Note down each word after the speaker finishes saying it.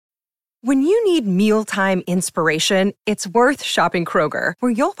When you need mealtime inspiration, it's worth shopping Kroger,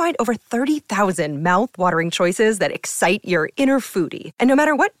 where you'll find over 30,000 mouth-watering choices that excite your inner foodie. And no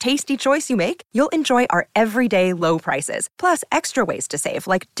matter what tasty choice you make, you'll enjoy our everyday low prices, plus extra ways to save,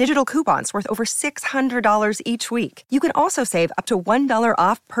 like digital coupons worth over $600 each week. You can also save up to $1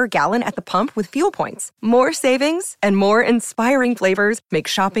 off per gallon at the pump with fuel points. More savings and more inspiring flavors make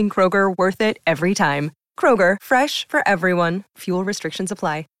shopping Kroger worth it every time. Kroger, fresh for everyone. Fuel restrictions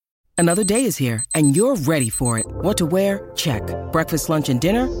apply. Another day is here, and you're ready for it. What to wear? Check. Breakfast, lunch, and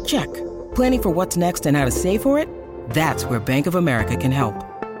dinner? Check. Planning for what's next and how to save for it? That's where Bank of America can help.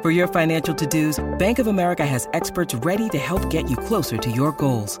 For your financial to-dos, Bank of America has experts ready to help get you closer to your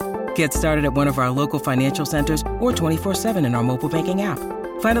goals. Get started at one of our local financial centers or 24/7 in our mobile banking app.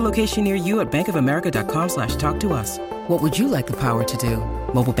 Find a location near you at bankofamerica.com/talktous. What would you like the power to do?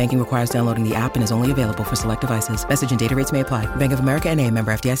 Mobile banking requires downloading the app and is only available for select devices. Message and data rates may apply. Bank of America N.A.,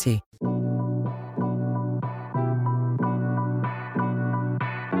 member FDIC.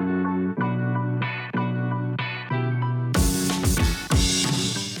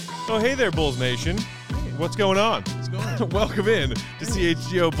 Oh, hey there, Bulls Nation. What's going on? What's going on? Welcome in to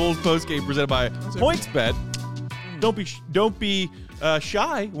CHGO Bulls Postgame presented by PointsBet. Don't be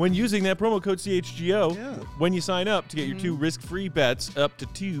shy when using that promo code CHGO when you sign up to get your two risk-free bets up to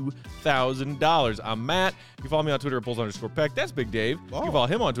 $2,000. I'm Matt. You can follow me on Twitter at Bulls_Peck. That's Big Dave. You can follow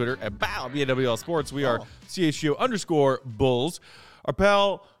him on Twitter at BAWL Sports. We are CHGO_Bulls. Our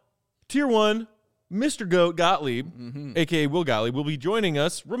pal, Tier 1, Mr. Goat Gottlieb, a.k.a. Will Gottlieb, will be joining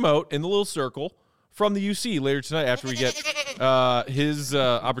us remote in the little circle from the UC later tonight after we get his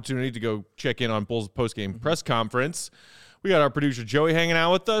opportunity to go check in on Bulls postgame press conference. We got our producer Joey hanging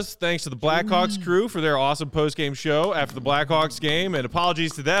out with us. Thanks to the Blackhawks crew for their awesome postgame show after the Blackhawks game, and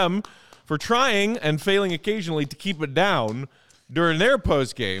apologies to them for trying and failing occasionally to keep it down during their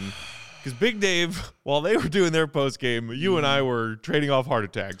postgame. Because Big Dave, while they were doing their postgame, you and I were trading off heart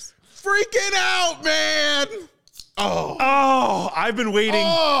attacks. Freaking out, man. I've been waiting.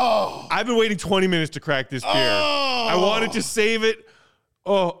 I've been waiting 20 minutes to crack this beer. I wanted to save it.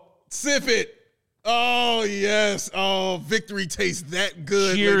 Sip it. Oh, yes. Oh, victory tastes that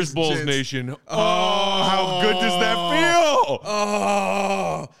good. Cheers, Bulls Nation. How good does that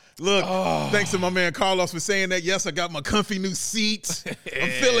feel? Look, thanks to my man Carlos for saying that. Yes, I got my comfy new seat. I'm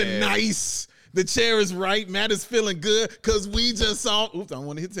feeling nice. The chair is right. Matt is feeling good because we just saw. Oops, I don't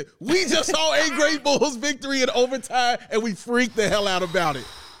want to hit it. We just saw a great Bulls victory in overtime, and we freaked the hell out about it.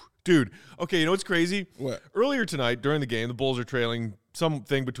 Dude, okay, you know what's crazy? What? Earlier tonight, during the game, the Bulls are trailing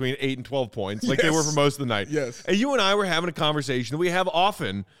something between 8 and 12 points, like they were for most of the night. Yes. And you and I were having a conversation that we have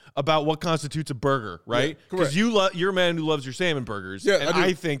often about what constitutes a burger, right? Because you're a man who loves your salmon burgers, and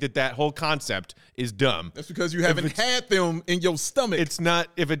I think that whole concept is dumb. That's because you haven't had them in your stomach. It's not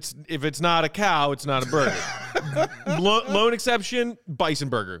if it's not a cow, it's not a burger. Lone exception, bison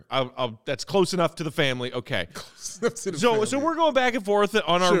burger. That's close enough to the family. Okay. So we're going back and forth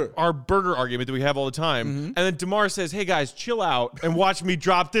on our burger argument that we have all the time, and then DeMar says, "Hey guys, chill out and watch me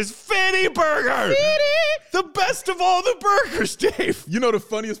drop this Fitty burger, the best of all the burgers, Dave." You know the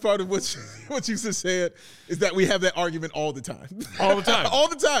funniest part of what you just said is that we have that argument all the time. All the time. All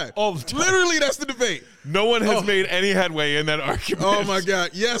the time. All the time. Literally, that's the debate. No one has made any headway in that argument. Oh, my God.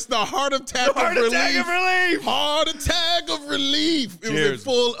 Yes, the heart attack of relief. Heart attack of relief. It was in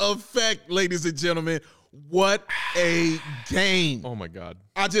full effect, ladies and gentlemen. What a game. Oh, my God.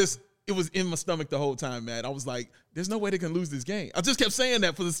 It was in my stomach the whole time, man. I was like, there's no way they can lose this game. I just kept saying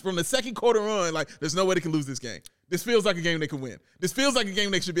that from the second quarter on, like, there's no way they can lose this game. This feels like a game they can win. This feels like a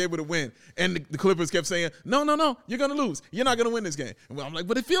game they should be able to win. And the Clippers kept saying, no, you're going to lose. You're not going to win this game. And I'm like,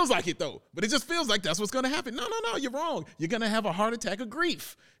 but it feels like it, though. But it just feels like that's what's going to happen. No, you're wrong. You're going to have a heart attack of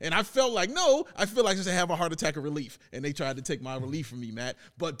grief. And I felt like, I feel like I should have a heart attack of relief. And they tried to take my relief from me, Matt.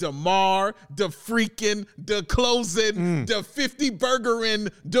 But DeMar, the closing, the 50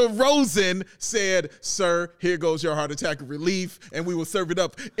 burgerin, DeRozan said, "Sir, here goes your heart attack of relief, and we will serve it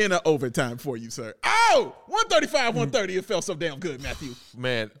up in an overtime for you, sir." Oh, 135-130. It felt so damn good, Matthew.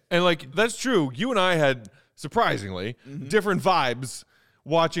 Man, and like that's true. You and I had surprisingly different vibes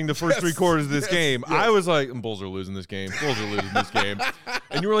watching the first 3 quarters of this game. I was like, Bulls are losing this game.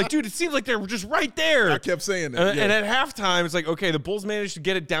 And you were like, dude, it seems like they're just right there. I kept saying that. And at halftime, it's like, okay, the Bulls managed to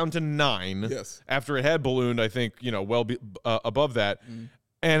get it down to 9. Yes. After it had ballooned, I think, above that.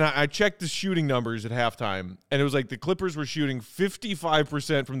 And I checked the shooting numbers at halftime, and it was like the Clippers were shooting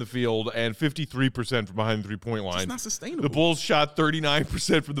 55% from the field and 53% from behind the three-point line. It's not sustainable. The Bulls shot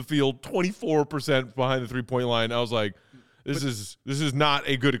 39% from the field, 24% behind the three-point line. I was like, This is not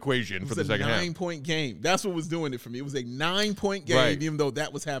a good equation for the second half. It was a 9-point game. That's what was doing it for me. It was a 9-point game, Right. even though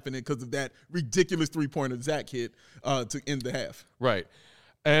that was happening because of that ridiculous 3-pointer Zach hit to end the half. Right.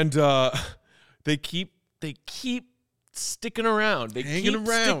 And they keep sticking around. They Hanging keep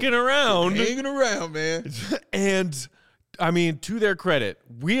around. sticking around. Hanging around, man. And I mean, to their credit,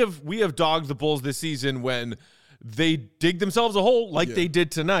 we have dogged the Bulls this season when they dig themselves a hole like they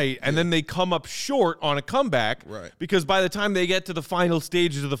did tonight, and then they come up short on a comeback. Right. Because by the time they get to the final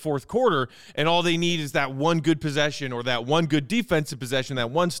stages of the fourth quarter, and all they need is that one good possession or that one good defensive possession, that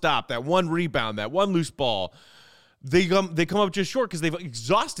one stop, that one rebound, that one loose ball, they come up just short because they've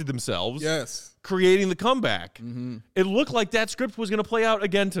exhausted themselves. Yes. Creating the comeback. It looked like that script was going to play out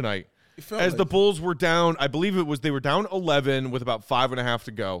again tonight. As the Bulls were down, I believe they were down 11 with about 5.5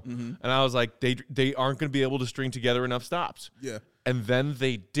 to go. And I was like, they aren't going to be able to string together enough stops. Yeah. And then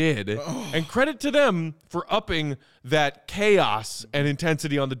they did. And credit to them for upping that chaos and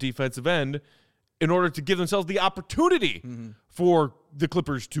intensity on the defensive end in order to give themselves the opportunity for the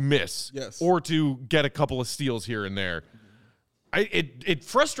Clippers to miss or to get a couple of steals here and there. It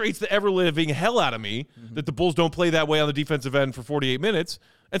frustrates the ever-living hell out of me that the Bulls don't play that way on the defensive end for 48 minutes.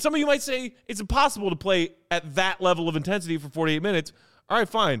 And some of you might say it's impossible to play at that level of intensity for 48 minutes. All right,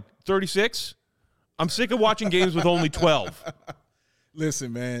 fine. 36? I'm sick of watching games with only 12.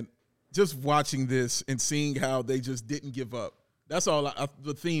 Listen, man, just watching this and seeing how they just didn't give up. That's all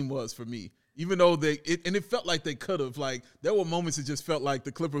the theme was for me. Even though it felt like they could have. Like, there were moments it just felt like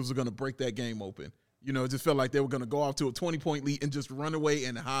the Clippers were going to break that game open. You know, it just felt like they were going to go off to a 20-point lead and just run away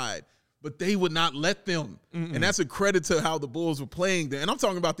and hide. But they would not let them. And that's a credit to how the Bulls were playing there. And I'm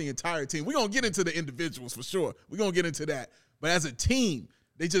talking about the entire team. We're going to get into the individuals for sure. We're going to get into that. But as a team,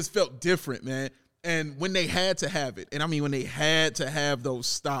 they just felt different, man. And when they had to have it, and I mean when they had to have those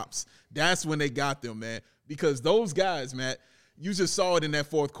stops, that's when they got them, man. Because those guys, Matt, you just saw it in that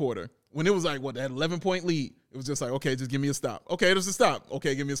fourth quarter. When it was like, that 11-point lead, it was just like, okay, just give me a stop. Okay, there's a stop.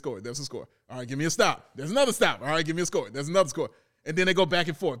 Okay, give me a score. There's a score. All right, give me a stop. There's another stop. All right, give me a score. There's another score. And then they go back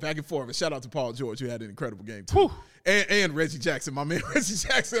and forth. And shout out to Paul George, who had an incredible game, too. And Reggie Jackson, my man. Reggie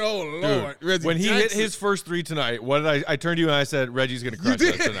Jackson, oh, Lord. Dude, Reggie when he Jackson. hit his first three tonight, what did I turned to you and I said, Reggie's going to crush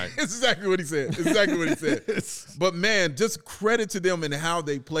us tonight. That's exactly what he said. But, man, just credit to them and how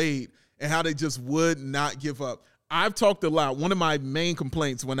they played and how they just would not give up. I've talked a lot. One of my main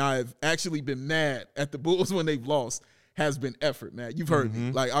complaints when I've actually been mad at the Bulls when they've lost has been effort, man. You've heard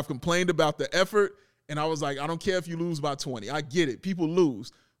me. Like, I've complained about the effort, and I was like, I don't care if you lose by 20. I get it. People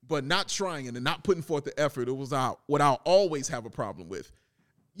lose. But not trying and not putting forth the effort, it was what I'll always have a problem with.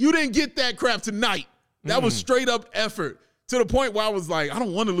 You didn't get that crap tonight. That was straight up effort to the point where I was like, I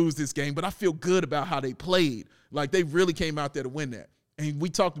don't want to lose this game, but I feel good about how they played. Like, they really came out there to win that. And we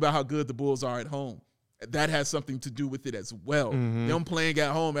talked about how good the Bulls are at home. That has something to do with it as well. Them playing at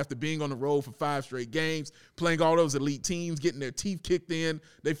home after being on the road for 5 straight games, playing all those elite teams, getting their teeth kicked in.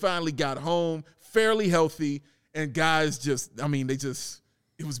 They finally got home fairly healthy, and guys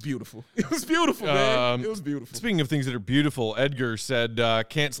it was beautiful. It was beautiful, man. It was beautiful. Speaking of things that are beautiful, Edgar said,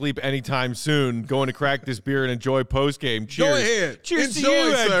 can't sleep anytime soon. Going to crack this beer and enjoy postgame. Cheers. Go ahead. Cheers Enjoy, to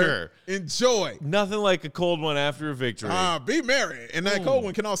you, sir. Edgar. Enjoy. Nothing like a cold one after a victory. Be merry. And that cold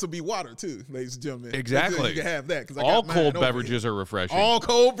one can also be water, too, ladies and gentlemen. Exactly. You can have that. 'Cause I all got mine cold over beverages here. are refreshing. All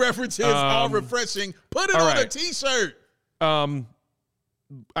cold beverages are refreshing. Put it all on a right. T-shirt.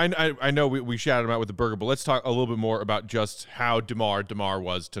 I know we shouted him out with the burger, but let's talk a little bit more about just how DeMar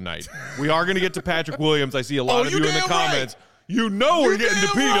was tonight. We are going to get to Patrick Williams. I see a lot of you in the comments. Right. You know we're getting to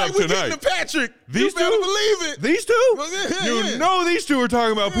Pete up We're tonight. getting to Patrick. These you better two? believe it. These two? Yeah. You know these two are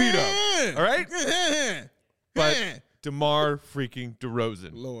talking about Pete up. All right? Yeah. But DeMar freaking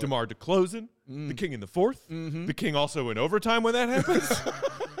DeRozan. Lord. DeMar DeClozin, the king in the fourth, the king also in overtime when that happens.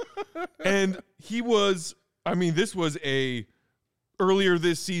 And he was, this was a earlier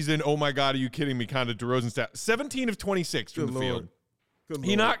this season, oh my God, are you kidding me, kind of DeRozan stat. 17 of 26 from the field.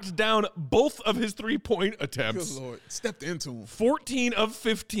 He knocked down both of his three-point attempts. Good Lord. Stepped into him. 14 of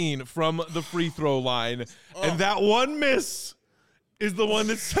 15 from the free throw line. And that one miss is the one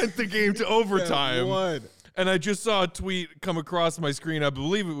that sent the game to overtime. One. And I just saw a tweet come across my screen. I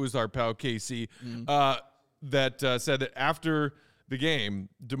believe it was our pal Casey that said that after the game,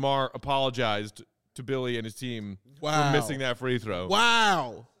 DeMar apologized to Billy and his team for missing that free throw.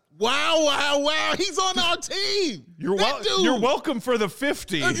 Wow. He's on our team. You're welcome for the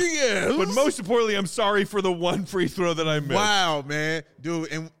 50. Yeah. But most importantly, I'm sorry for the one free throw that I missed. Wow, man.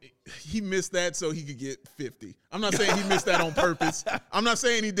 Dude, and he missed that so he could get 50. I'm not saying he missed that on purpose. I'm not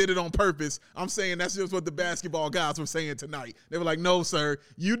saying he did it on purpose. I'm saying that's just what the basketball guys were saying tonight. They were like, no, sir,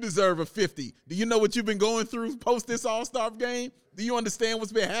 you deserve a 50. Do you know what you've been going through post this All-Star game? Do you understand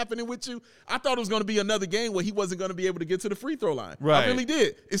what's been happening with you? I thought it was going to be another game where he wasn't going to be able to get to the free throw line. Right. I really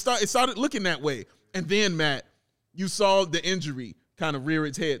did. It started looking that way. And then, Matt, you saw the injury kind of rear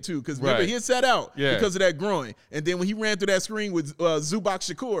its head too, because remember he had sat out because of that groin, and then when he ran through that screen with Zubac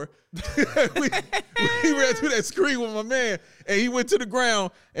Shakur, he ran through that screen with my man, and he went to the ground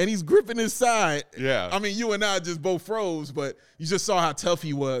and he's gripping his side. Yeah, I mean, you and I just both froze, but you just saw how tough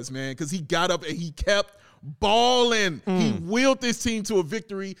he was, man, because he got up and he kept balling. He willed this team to a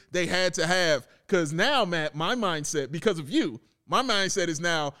victory they had to have. Because now, Matt, my mindset, because of you. My mindset is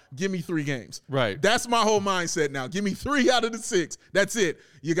now, give me 3 games. Right. That's my whole mindset now. Give me 3 out of the 6. That's it.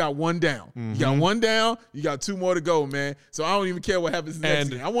 You got 1 down. You got 1 down. You got 2 more to go, man. So I don't even care what happens next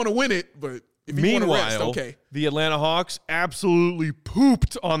game. I want to win it, but if you want to rest, okay. The Atlanta Hawks absolutely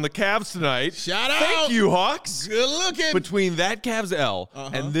pooped on the Cavs tonight. Shout out. Thank you, Hawks. Good looking. Between that Cavs L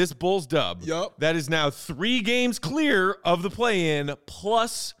and this Bulls dub, that is now 3 games clear of the play-in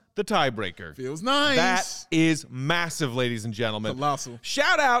plus the tiebreaker. Feels nice. That is massive, ladies and gentlemen. Colossal.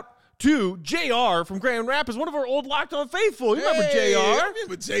 Shout out to JR from Grand Rapids, one of our old Locked On Faithful. You remember JR? I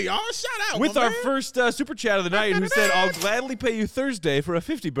remember JR. Shout out. With our first super chat of the night, who said, I'll gladly pay you Thursday for a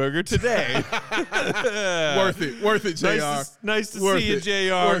 50 burger today. Worth it, JR. Nice to see you,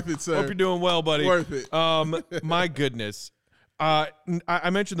 JR. Worth it, sir. Hope you're doing well, buddy. Worth it. My goodness. I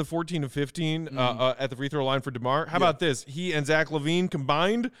mentioned the 14 of 15 at the free throw line for DeMar. How about this? He and Zach LaVine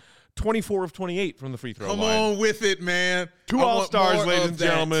combined 24 of 28 from the free throw line. Come on with it, man. 2 All-Stars, ladies and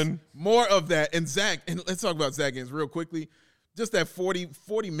gentlemen. More of that. And Zach, and let's talk about Zach games real quickly. Just that 40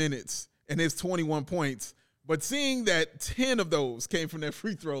 minutes and his 21 points. But seeing that 10 of those came from that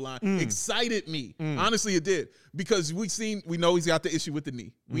free throw line excited me. Honestly, it did. Because we know he's got the issue with the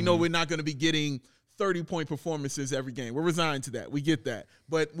knee. We know we're not going to be getting 30-point performances every game. We're resigned to that. We get that.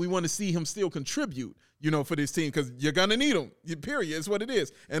 But we want to see him still contribute, for this team, because you're going to need him. Period. It's what it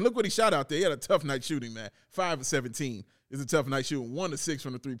is. And look what he shot out there. He had a tough night shooting, man. 5 of 17 is a tough night shooting. 1 of 6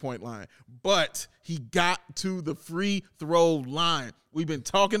 from the three-point line. But he got to the free throw line. We've been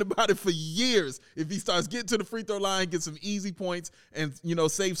talking about it for years. If he starts getting to the free throw line, get some easy points and,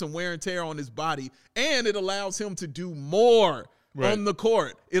 save some wear and tear on his body, and it allows him to do more on the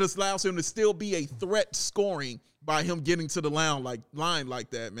court. It allows him to still be a threat scoring by him getting to the line like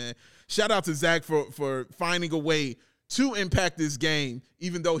that, man. Shout out to Zach for finding a way to impact this game,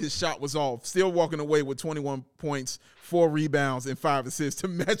 even though his shot was off. Still walking away with 21 points, 4 rebounds, and 5 assists to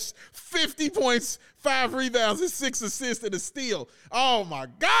match 50 points, 5 rebounds, and 6 assists and a steal. Oh, my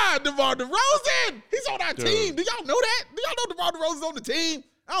God, DeMar DeRozan! He's on our team. Do y'all know that? Do y'all know DeMar DeRozan's on the team?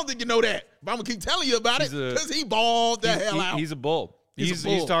 I don't think you know that, but I'm going to keep telling you about it because he balled the hell out. He's a bull. He's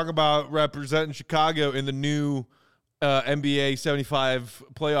talking about representing Chicago in the new NBA 75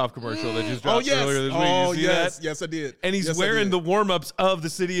 playoff commercial that just dropped earlier this week. Did you see that? Yes, I did. And he's wearing the warm-ups of the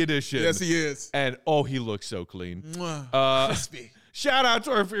City Edition. Yes, he is. And, he looks so clean. Crispy. Shout out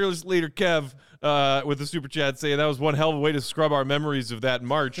to our fearless leader, Kev, with the super chat saying that was one hell of a way to scrub our memories of that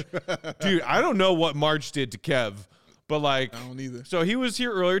March. Dude, I don't know what March did to Kev. But I don't either. So he was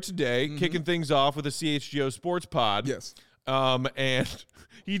here earlier today, kicking things off with a CHGO Sports Pod. Yes. And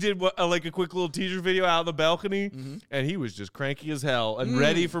he did a quick little teaser video out on the balcony, and he was just cranky as hell and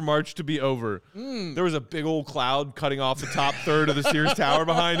ready for March to be over. There was a big old cloud cutting off the top third of the Sears Tower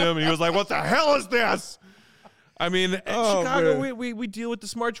behind him, and he was like, "What the hell is this?" I mean, Chicago, we deal with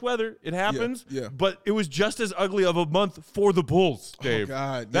this March weather. It happens. Yeah. But it was just as ugly of a month for the Bulls, Dave. Oh,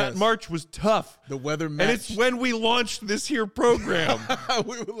 God. That March was tough. The weather matched. And it's when we launched this here program.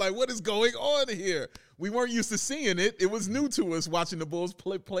 We were like, what is going on here? We weren't used to seeing it. It was new to us watching the Bulls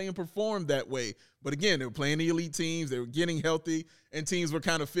play and perform that way. But again, they were playing the elite teams. They were getting healthy, and teams were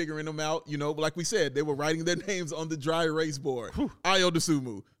kind of figuring them out. Like we said, they were writing their names on the dry erase board. Ayo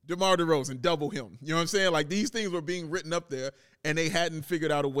Dosunmu, DeMar DeRozan, double him. You know what I'm saying? Like, these things were being written up there, and they hadn't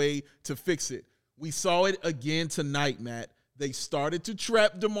figured out a way to fix it. We saw it again tonight, Matt. They started to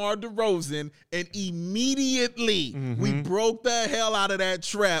trap DeMar DeRozan, and immediately we broke the hell out of that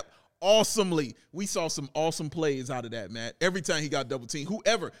trap awesomely. We saw some awesome plays out of that, Matt. Every time he got double teamed,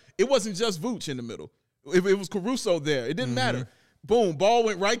 whoever. It wasn't just Vooch in the middle. It was Caruso there. It didn't matter. Boom, ball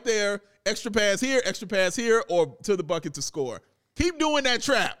went right there. Extra pass here, or to the bucket to score. Keep doing that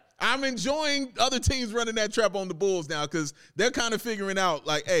trap. I'm enjoying other teams running that trap on the Bulls now because they're kind of figuring out,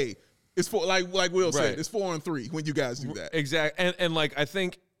 like, hey, it's for like Will said, it's 4-3 when you guys do that. Exactly. And I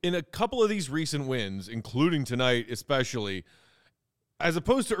think in a couple of these recent wins, including tonight especially, as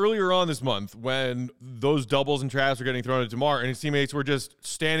opposed to earlier on this month when those doubles and traps were getting thrown at DeMar and his teammates were just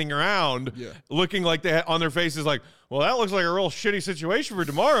standing around looking like they had on their faces like, well, that looks like a real shitty situation for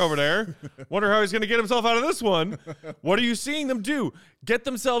DeMar over there. Wonder how he's going to get himself out of this one. What are you seeing them do? Get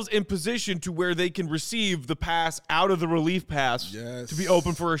themselves in position to where they can receive the pass out of the relief pass to be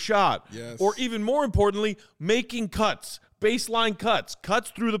open for a shot. Or even more importantly, making cuts, baseline cuts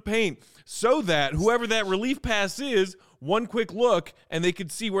through the paint so that whoever that relief pass is, one quick look, and they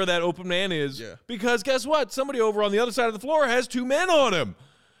could see where that open man is. Because guess what? Somebody over on the other side of the floor has 2 men on him.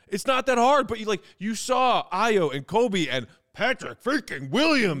 It's not that hard, but you saw Ayo and Kobe and Patrick freaking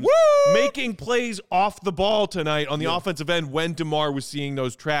Williams making plays off the ball tonight on the offensive end when DeMar was seeing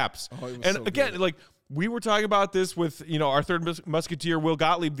those traps. And so again, good. We were talking about this with our third musketeer Will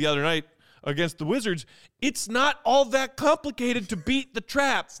Gottlieb the other night against the Wizards. It's not all that complicated to beat the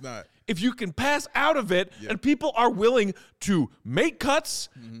trap. It's not. If you can pass out of it and people are willing to make cuts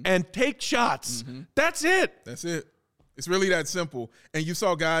and take shots, that's it. That's it. It's really that simple. And you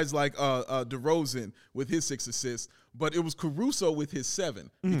saw guys like DeRozan with his 6 assists, but it was Caruso with his 7.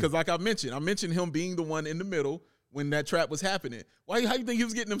 Because like I mentioned him being the one in the middle when that trap was happening. How you think he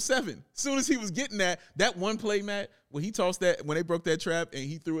was getting them 7? As soon as he was getting that one play, Matt, when he tossed that, when they broke that trap and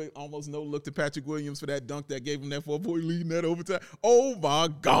he threw it almost no look to Patrick Williams for that dunk that gave him that 4-point lead in that overtime. Oh my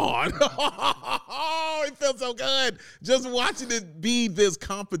God. It felt so good just watching it be this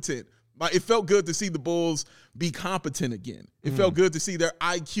competent. It felt good to see the Bulls be competent again. It felt good to see their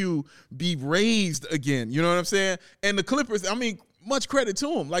IQ be raised again. You know what I'm saying? And the Clippers, much credit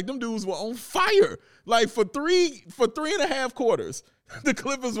to them. Them dudes were on fire. For 3.5 quarters, the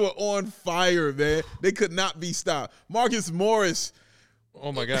Clippers were on fire, man. They could not be stopped. Marcus Morris.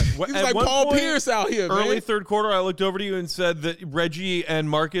 Oh, my God. He was like Paul Pierce out here, man. Early third quarter, I looked over to you and said that Reggie and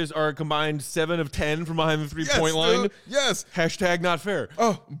Marcus are combined 7 of 10 from behind the three-point line. Yes. Hashtag not fair.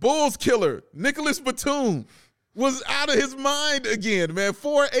 Oh, Bulls killer. Nicholas Batum was out of his mind again, man.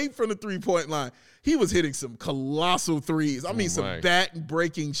 4-8 from the three-point line. He was hitting some colossal threes. Some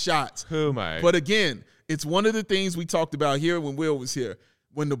back-breaking shots. But again, it's one of the things we talked about here when Will was here.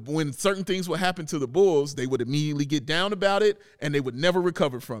 When certain things would happen to the Bulls, they would immediately get down about it, and they would never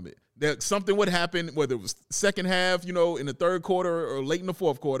recover from it. That something would happen, whether it was second half, in the third quarter or late in the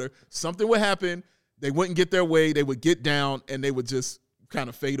fourth quarter, something would happen. They wouldn't get their way. They would get down, and they would just kind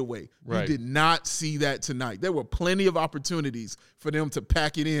of fade away. Right. You did not see that tonight. There were plenty of opportunities for them to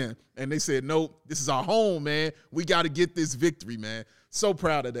pack it in, and they said, nope, this is our home, man. We got to get this victory, man. So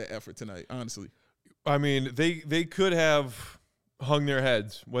proud of that effort tonight, honestly. They could have hung their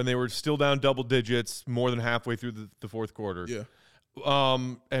heads when they were still down double digits more than halfway through the fourth quarter. Yeah.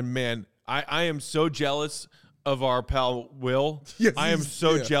 And man, I am so jealous of our pal Will. Yes, I am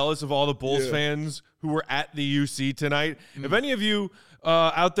so jealous of all the Bulls fans who were at the UC tonight. If any of you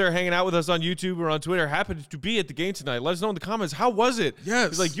out there hanging out with us on YouTube or on Twitter happened to be at the game tonight, let us know in the comments. How was it?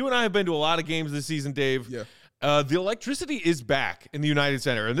 Yes. You and I have been to a lot of games this season, Dave. Yeah. The electricity is back in the United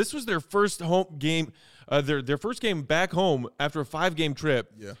Center, and this was their first home game. Their first game back home after a 5-game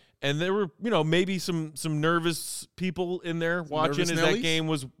trip. Yeah. And there were, maybe some nervous people in there watching as that game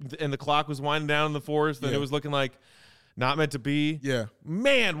was, and the clock was winding down in the fourth, and it was looking like not meant to be. Yeah.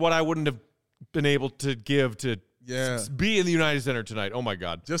 Man, what I wouldn't have been able to give to be in the United Center tonight. Oh, my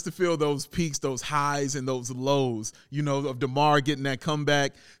God. Just to feel those peaks, those highs, and those lows, of DeMar getting that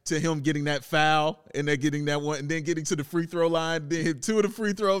comeback, to him getting that foul, and then getting that one, and then getting to the free throw line, then hit 2 of the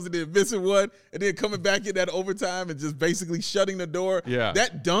free throws, and then missing one, and then coming back in that overtime and just basically shutting the door. Yeah.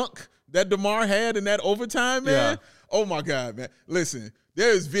 That dunk that DeMar had in that overtime, man. Yeah. Oh, my God, man. Listen,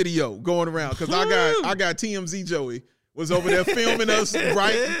 there's video going around because I got TMZ Joey was over there filming us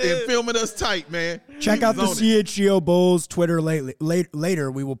right and filming us tight, man. Check out the CHGO Bulls Twitter later.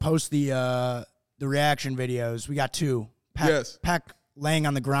 We will post the reaction videos. We got 2. Pack laying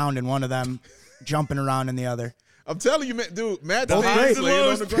on the ground in one of them, jumping around in the other. I'm telling you, man, dude, Matt's the highs and laying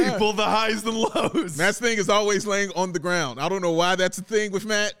lows, on the ground. people, the highs and lows. Matt's thing is always laying on the ground. I don't know why that's a thing with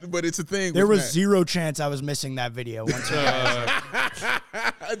Matt, but it's a thing There with was Matt. Zero chance I was missing that video. Once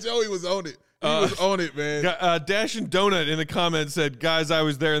Joey was on it. He was on it, man. Dashing Donut in the comments said, guys, I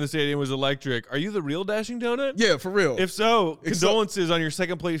was there and the stadium was electric. Are you the real Dashing Donut? Yeah, for real. If so, condolences on your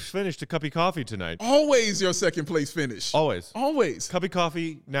second place finish to Cuppy Coffee tonight. Always your second place finish. Always. Always. Cuppy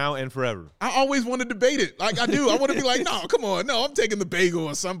Coffee now and forever. I always want to debate it. Like I do. I want to be like, no, come on. No, I'm taking the bagel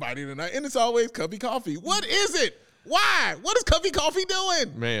or somebody tonight. And it's always Cuppy Coffee. What is it? Why? What is Cuppy Coffee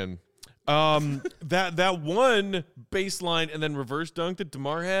doing? Man. That one baseline and then reverse dunk that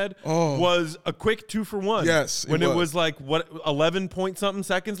DeMar had was a quick 2-for-1. Yes, when it was like 11 point something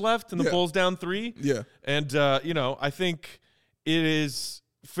seconds left and the Bulls down 3. Yeah, and I think it is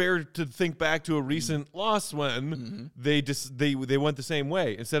fair to think back to a recent loss when they went the same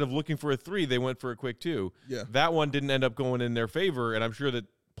way. Instead of looking for a 3, they went for a quick 2. Yeah. That one didn't end up going in their favor, and I'm sure that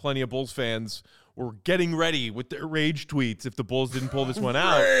plenty of Bulls fans were getting ready with their rage tweets if the Bulls didn't pull this one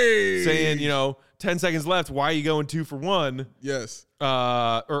out, saying, 10 seconds left, why are you going 2 for 1? Yes.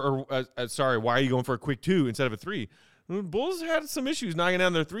 Sorry, why are you going for a quick 2 instead of a 3? The Bulls had some issues knocking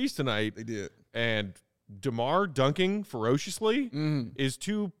down their 3s tonight. They did. And DeMar dunking ferociously is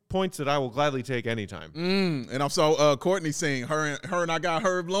 2 points that I will gladly take anytime. And I saw Courtney saying her and I got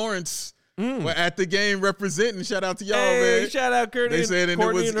Herb Lawrence were at the game representing. Shout out to y'all, man. Shout out Courtney. They said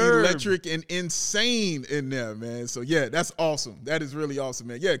Courtney it was electric and insane in there, man. So yeah, that's awesome. That is really awesome,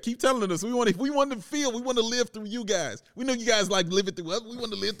 man. Yeah, keep telling us. We want to live through you guys. We know you guys like living through us. We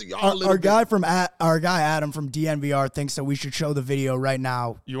want to live through y'all. Our guy Adam from DNVR thinks that we should show the video right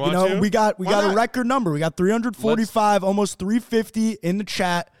now. You want to? We got a record number. We got 345, almost 350 in the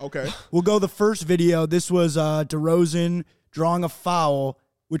chat. Okay. We'll go the first video. This was DeRozan drawing a foul,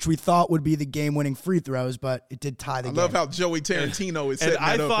 which we thought would be the game-winning free throws, but it did tie the game. I love how Joey Tarantino is setting that up.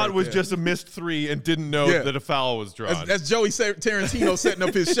 And I thought it was there. just a missed 3 and didn't know that a foul was drawn. That's Joey Tarantino setting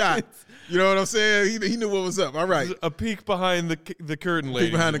up his shot. You know what I'm saying? He knew what was up. All right. A peek behind the curtain, ladies.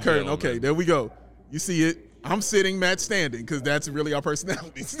 Peek behind the curtain. Gentlemen. Okay, there we go. You see it. I'm sitting, Matt standing, because that's really our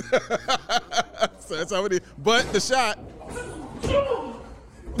personalities. So that's how it is. But the shot.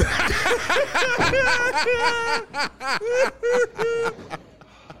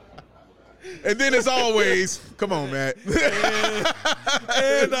 And then as always, come on, Matt. And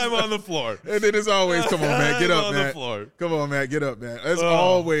I'm on the floor. And then as always, come on, Matt, get up, on Matt. The floor. Come on, Matt, get up, man. As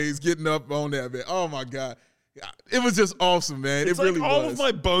always, getting up on that, man. Oh my God. It was just awesome, man. It's it really all was. of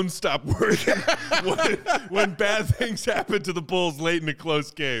my bones stopped working when bad things happen to the Bulls late in a close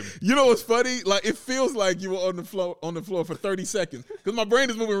game. You know what's funny? Like, it feels like you were on the floor for 30 seconds because my brain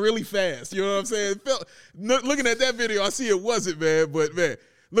is moving really fast. You know what I'm saying? Looking at that video, I see it wasn't, man. But man,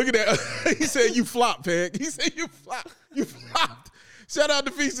 look at that. He said you flopped, Peg. He said you flopped. You flopped. Shout out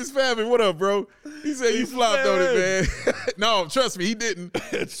to Feast's family. What up, bro? He said you flopped on it, man. No, trust me, he didn't.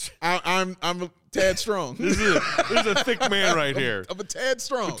 I'm a tad strong. This is a thick man right here. I'm a tad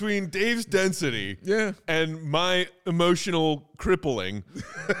strong. Between Dave's density and my emotional crippling,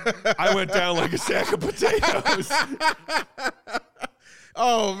 I went down like a sack of potatoes.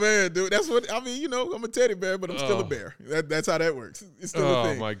 Oh, man, dude. That's what, I mean, I'm a teddy bear, but I'm still a bear. That's how that works. It's still a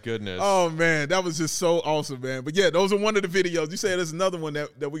thing. Oh, my goodness. Oh, man. That was just so awesome, man. But, yeah, those are one of the videos. You said there's another one that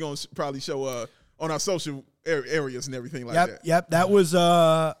we're going to probably show on our social areas and everything like that. Yep. That was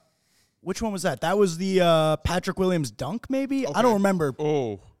which one was that? That was the Patrick Williams dunk, maybe? Okay. I don't remember.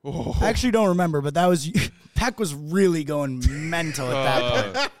 Oh. I actually don't remember, but that was – Peck was really going mental at that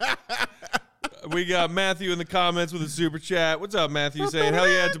point. We got Matthew in the comments with a super chat. What's up, Matthew? Saying, hell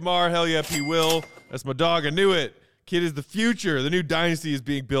yeah, DeMar. Hell yeah, P. Will. That's my dog. I knew it. Kid is the future. The new dynasty is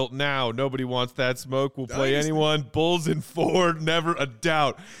being built now. Nobody wants that smoke. We'll play anyone. Bulls in 4, never a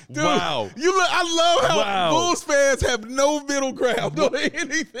doubt. Dude, wow. I love how Bulls fans have no middle ground on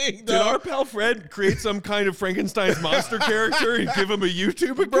anything. Did our pal Fred create some kind of Frankenstein's monster character and give him a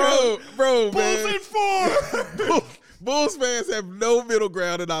YouTube account? Bro, Bulls man. in 4. Bulls fans have no middle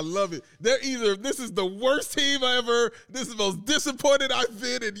ground, and I love it. They're either, this is the worst team ever, this is the most disappointed I've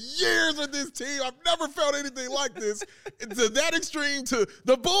been in years with this team. I've never felt anything like this. To that extreme, to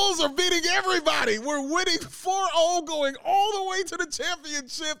the Bulls are beating everybody. We're winning 4-0, going all the way to the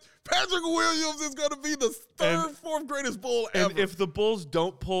championship. Patrick Williams is going to be the fourth greatest Bull ever. And if the Bulls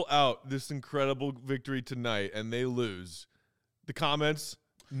don't pull out this incredible victory tonight and they lose, the comments...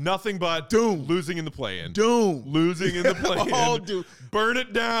 Nothing but doom. Losing in the play-in. Doom. Losing in the play-in. Oh, dude. Burn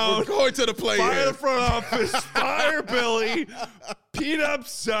it down. We're going to the play-in. Fire the front office. Fire Billy. Pete up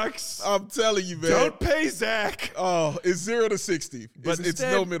sucks. I'm telling you, man. Don't pay Zach. Oh, it's 0 to 60. But it's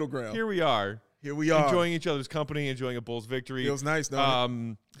no middle ground. Here we are. Enjoying each other's company, enjoying a Bulls victory. Feels nice,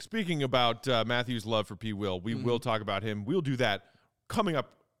 don't it? Speaking about Matthew's love for P. Will, we will talk about him. We'll do that coming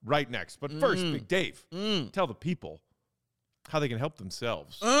up right next. But first, Big Dave, tell the people how they can help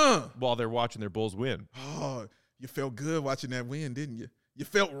themselves while they're watching their Bulls win. Oh, you felt good watching that win, didn't you? You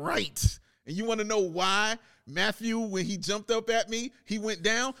felt right. And you want to know why Matthew, when he jumped up at me, he went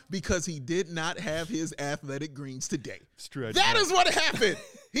down? Because he did not have his athletic greens today. That is what happened.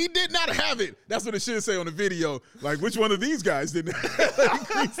 He did not have it. That's what it should say on the video. Like, which one of these guys didn't have athletic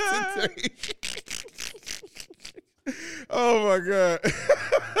greens today? Oh, my God.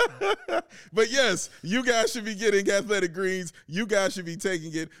 But yes, you guys should be getting Athletic Greens. You guys should be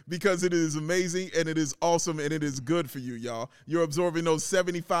taking it because it is amazing and it is awesome and it is good for you, y'all. You're absorbing those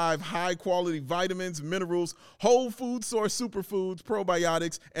 75 high-quality vitamins, minerals, whole food source superfoods,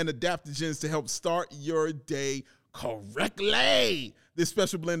 probiotics, and adaptogens to help start your day correctly. This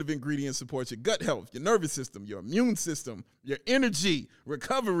special blend of ingredients supports your gut health, your nervous system, your immune system, your energy,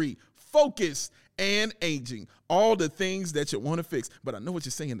 recovery, focus, and aging. All the things that you want to fix. But I know what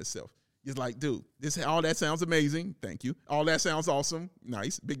you're saying to yourself. You're like, dude, all that sounds amazing. Thank you. All that sounds awesome.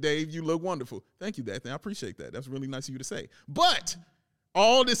 Nice. Big Dave, you look wonderful. Thank you, Dad. I appreciate that. That's really nice of you to say. But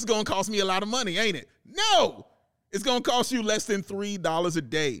all this is going to cost me a lot of money, ain't it? No. It's going to cost you less than $3 a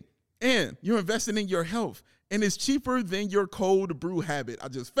day. And you're investing in your health. And it's cheaper than your cold brew habit. I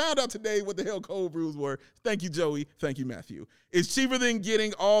just found out today what the hell cold brews were. Thank you, Joey. Thank you, Matthew. It's cheaper than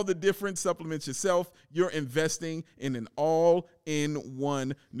getting all the different supplements yourself. You're investing in an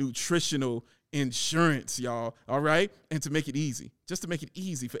all-in-one nutritional insurance, y'all. All right? And to make it easy, just to make it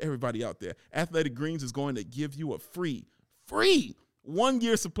easy for everybody out there, Athletic Greens is going to give you a free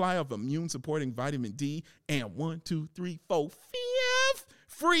 1-year supply of immune-supporting vitamin D and 5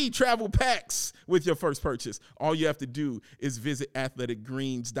 free travel packs with your first purchase. All you have to do is visit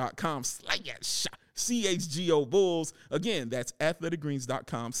athleticgreens.com/CHGO Bulls. Again, that's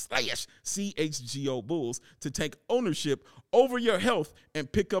athleticgreens.com/CHGO Bulls to take ownership over your health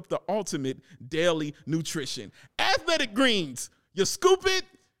and pick up the ultimate daily nutrition. Athletic Greens, you scoop it,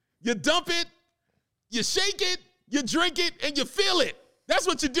 you dump it, you shake it, you drink it, and you feel it. That's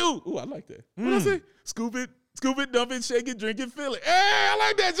what you do. Ooh, I like that. What did I say? Scoop it, dump it, shake it, drink it, feel it. Hey, I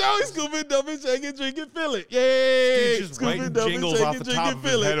like that, Joey. Scoop it, dump it, shake it, drink it, feel it. Yay. Just scoop it, dump it, jingles shake off it, the drink top it, of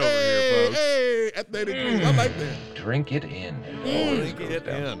feel his it. head over here, folks. Hey, Athletic Greens. I like that. Drink it in. Drink it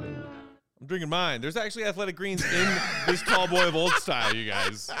in. I'm drinking mine. There's actually Athletic Greens in this tall boy of Old Style, you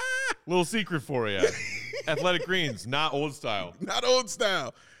guys. Little secret for you. Athletic Greens, not Old Style. Not Old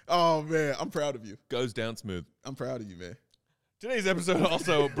Style. Oh, man. I'm proud of you. Goes down smooth. I'm proud of you, man. Today's episode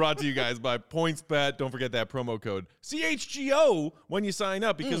also brought to you guys by PointsBet. Don't forget that promo code CHGO when you sign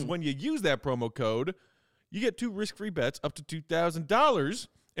up, because when you use that promo code, you get 2 risk-free bets up to $2,000,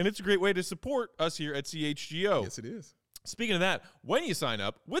 and it's a great way to support us here at CHGO. Yes, it is. Speaking of that, when you sign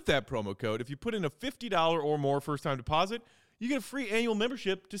up with that promo code, if you put in a $50 or more first-time deposit, you get a free annual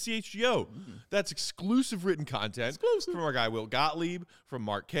membership to CHGO. That's exclusive written content from our guy Will Gottlieb, from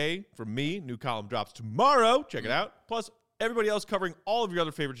Mark K, from me. New column drops tomorrow. Check it out. Plus, everybody else covering all of your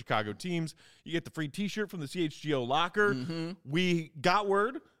other favorite Chicago teams. You get the free T-shirt from the CHGO locker. We got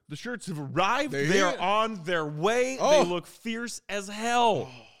word. The shirts have arrived. They are on their way. They look fierce as hell.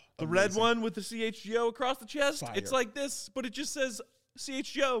 The red one with the CHGO across the chest. Fire. It's like this, but it just says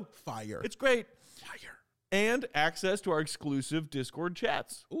CHGO. Fire. It's great. Fire. And access to our exclusive Discord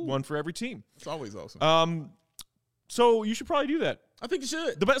chats. One for every team. It's always awesome. So you should probably do that. I think you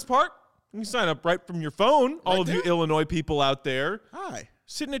should. The best part, you can sign up right from your phone. All of you there? Illinois people out there. Hi.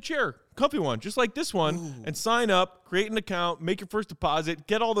 Sit in a chair, comfy one, just like this one, and sign up, create an account, make your first deposit,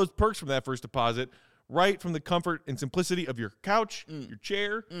 get all those perks from that first deposit right from the comfort and simplicity of your couch, your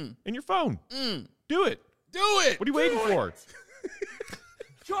chair, and your phone. Do it. Do it. What are you waiting for?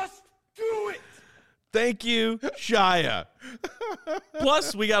 Just do it. Thank you, Shia.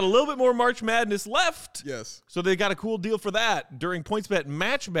 Plus, we got a little bit more March Madness left. Yes. So they got a cool deal for that. During PointsBet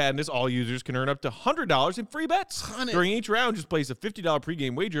Match Madness, all users can earn up to $100 in free bets. During each round, just place a $50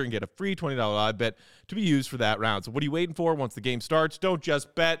 pregame wager and get a free $20 live bet to be used for that round. So what are you waiting for? Once the game starts, don't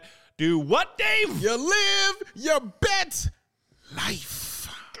just bet. Do what, Dave? You live your bet life.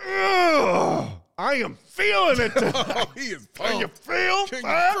 Ugh, I am feeling it tonight. Oh, he is pumped. Can you feel Can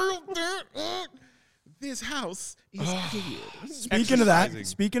that? you feel that? This house is good. Speaking of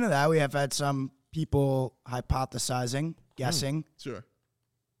that, we have had some people hypothesizing, guessing. Sure.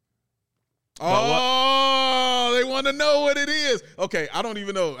 Oh, they want to know what it is. Okay, I don't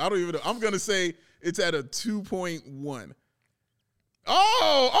even know. I'm going to say it's at a 2.1.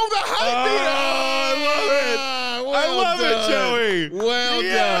 Oh, the hype meter. I love it, Joey. Well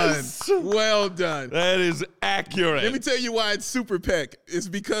Yes. done. Well done. That is accurate. Let me tell you why it's super peck. It's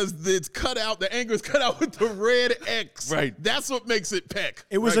because it's cut out. The anchor is cut out with the red X. Right. That's what makes it peck.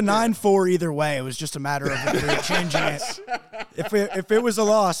 It was right a there. 9-4 either way. It was just a matter of if we were changing it. If it was a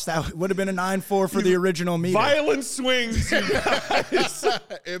loss, that would have been a 9-4 for the original meter. Violent swings, you guys.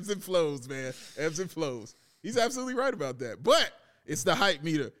 Ebbs and flows, man. Ebbs and flows. He's absolutely right about that. But it's the hype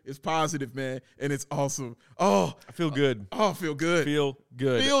meter. It's positive, man, and it's awesome. Oh, I feel good. I feel good. Feel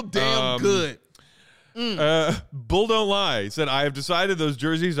good. Feel damn good. Bull Don't Lie said, I have decided those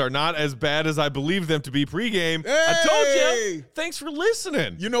jerseys are not as bad as I believe them to be pregame. I told you. Thanks for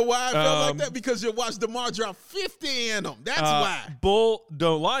listening. You know why I felt like that? Because you watched DeMar drop 50 in them. That's why. Bull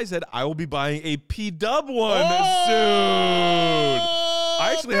Don't Lie said, I will be buying a P-Dub one soon.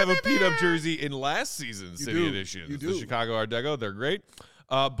 I actually have a P-Dub jersey in last season's City Edition. You do. The Chicago Art Deco. They're great.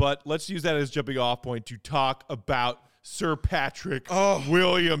 But let's use that as jumping off point to talk about Sir Patrick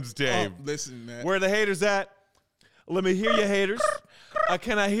Williams, Dave. Listen, man. Where are the haters at? Let me hear you, haters.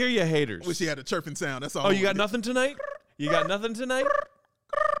 Can I hear you, haters? Wish he had a chirping sound. That's all. Oh, you got nothing tonight? You got nothing tonight?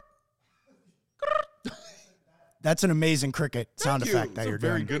 That's an amazing cricket sound Thank you. effect that It's a you're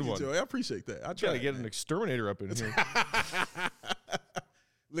very doing. good Thank you, one. Joey. I appreciate that. I Got try to get an exterminator up in here.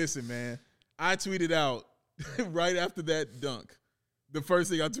 Listen, man. I tweeted out right after that dunk. The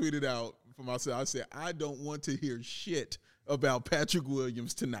first thing I tweeted out for myself, I said, I don't want to hear shit about Patrick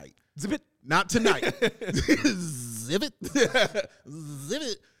Williams tonight. Zip it. Not tonight. Zip it. Zip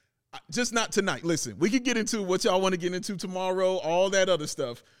it. Just not tonight. Listen, we can get into what y'all want to get into tomorrow, all that other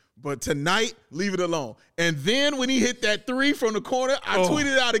stuff. But tonight, leave it alone. And then when he hit that three from the corner, I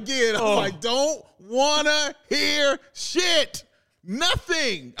tweeted out again. I was like, don't want to hear shit.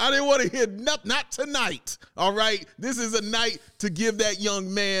 Nothing. I didn't want to hear not tonight. All right. This is a night to give that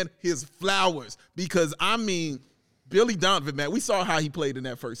young man his flowers because Billy Donovan, man, we saw how he played in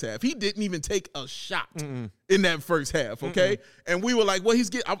that first half. He didn't even take a shot in that first half, okay? And we were like, well,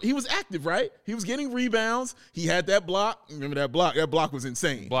 he was active, right? He was getting rebounds. He had that block. Remember that block? That block was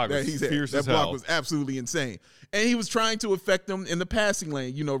insane. That block was absolutely insane. And he was trying to affect them in the passing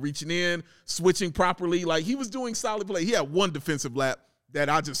lane, reaching in, switching properly. Like, he was doing solid play. He had one defensive lap that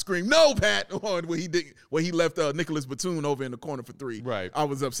I just screamed, no, Pat, on where he left Nicholas Batum over in the corner for three. Right. I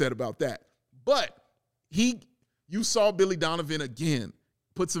was upset about that. But you saw Billy Donovan again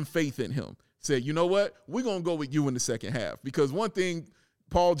put some faith in him. Said, you know what? We're going to go with you in the second half. Because one thing,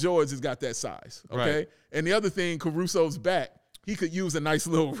 Paul George has got that size, okay? Right. And the other thing, Caruso's back. He could use a nice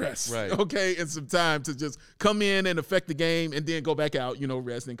little rest, right. Okay? And some time to just come in and affect the game and then go back out,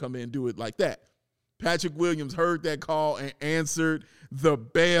 rest and come in and do it like that. Patrick Williams heard that call and answered the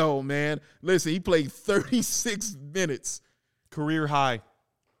bell, man. Listen, he played 36 minutes. Career high.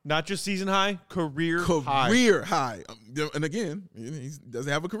 Not just season high, career high. And again, he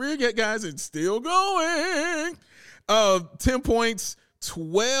doesn't have a career yet, guys. It's still going. 10 points,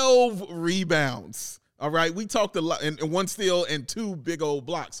 12 rebounds. All right. We talked a lot, and one steal and 2 big old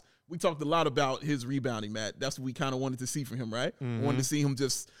blocks. We talked a lot about his rebounding, Matt. That's what we kind of wanted to see from him, right? Wanted to see him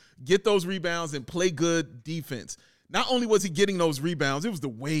just get those rebounds and play good defense. Not only was he getting those rebounds, it was the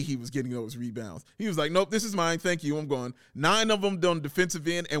way he was getting those rebounds. He was like, nope, this is mine. Thank you. I'm going. 9 of them done defensive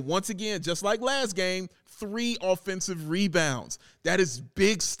end. And once again, just like last game, 3 offensive rebounds. That is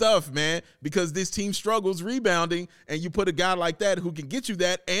big stuff, man, because this team struggles rebounding. And you put a guy like that who can get you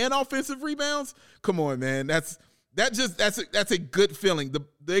that and offensive rebounds. Come on, man. That's a good feeling.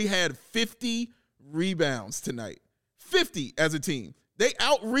 They had 50 rebounds tonight. 50 as a team. They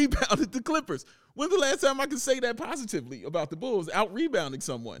out-rebounded the Clippers. When's the last time I could say that positively about the Bulls out-rebounding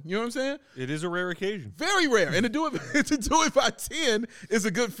someone? You know what I'm saying? It is a rare occasion. Very rare. And to do it by 10 is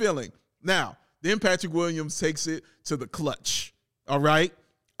a good feeling. Now, then Patrick Williams takes it to the clutch. All right?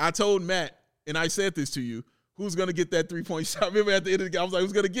 I told Matt, and I said this to you, who's going to get that three-point shot? Remember at the end of the game, I was like,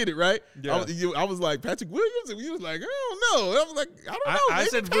 who's going to get it, right? Yeah. I was like, Patrick Williams? And he was like, I don't know. I was like, I don't know. I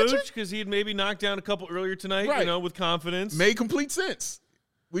said Patrick? Vooch because he had maybe knocked down a couple earlier tonight, Right. with confidence. Made complete sense.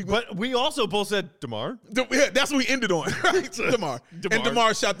 But we also both said DeMar. Yeah, that's what we ended on, right? DeMar. And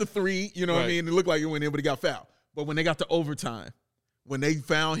DeMar shot the 3, you know what I mean? It looked like it went in, but he got fouled. But when they got to overtime, when they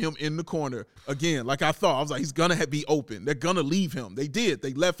found him in the corner, again, like I thought, I was like, he's going to be open. They're going to leave him. They did.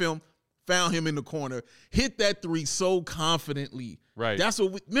 They left him, found him in the corner, hit that 3 so confidently. Right.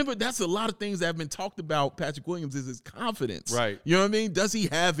 Remember, that's a lot of things that have been talked about Patrick Williams is his confidence. Right. You know what I mean? Does he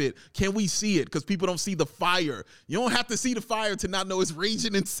have it? Can we see it? Because people don't see the fire. You don't have to see the fire to not know it's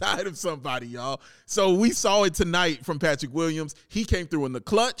raging inside of somebody, y'all. So we saw it tonight from Patrick Williams. He came through in the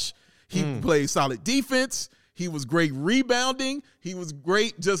clutch. He played solid defense. He was great rebounding. He was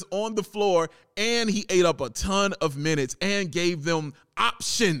great just on the floor. And he ate up a ton of minutes and gave them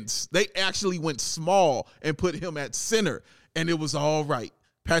options. They actually went small and put him at center. And it was all right.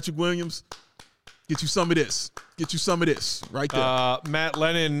 Patrick Williams, get you some of this. Get you some of this right there. Matt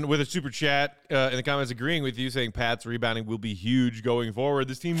Lennon with a super chat in the comments agreeing with you, saying Pat's rebounding will be huge going forward.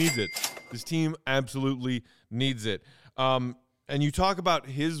 This team needs it. This team absolutely needs it. And you talk about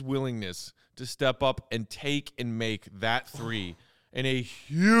his willingness to step up and take and make that 3 in a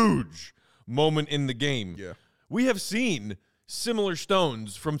huge moment in the game. Yeah. We have seen similar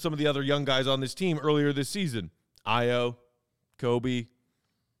stones from some of the other young guys on this team earlier this season. Ayo, Kobe,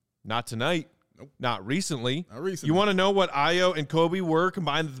 not tonight. Nope. Not recently. Not recently. You want to know what Ayo and Kobe were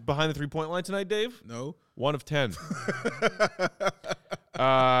combined behind the three-point line tonight, Dave? No. 1 of 10.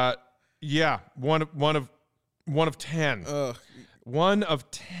 Yeah, one of 10. 1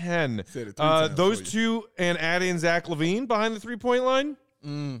 of 10. Said it 3 times those for you. two and add in Zach LaVine behind the three-point line.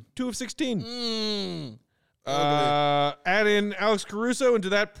 2 of 16. Add in Alex Caruso into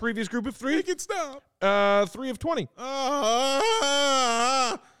that previous group of 3. Make it stop. 3 of 20.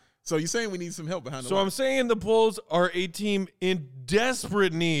 So you're saying we need some help behind the So line? I'm saying the Bulls are a team in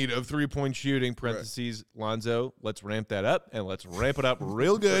desperate need of three-point shooting. Parentheses, Lonzo. Let's ramp that up and let's ramp it up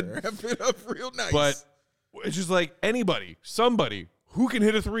real good. Ramp it up real nice. But it's just like anybody, somebody who can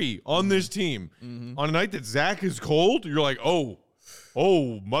hit a 3 on this team on a night that Zach is cold. You're like, oh,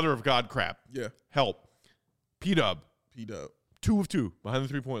 mother of God, crap. Yeah. Help. P-Dub. 2 of 2 behind the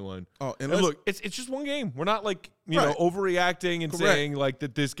three-point line. Oh, and look, it's just one game. We're not like you know overreacting and Correct. saying like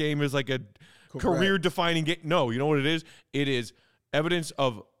that this game is like a career-defining game. No, you know what it is? It is evidence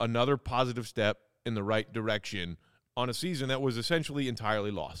of another positive step in the right direction on a season that was essentially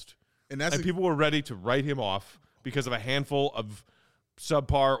entirely lost. And people were ready to write him off because of a handful of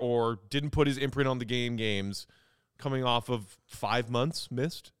subpar or didn't put his imprint on the games coming off of 5 months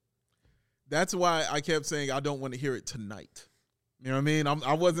missed. That's why I kept saying I don't want to hear it tonight. You know what I mean?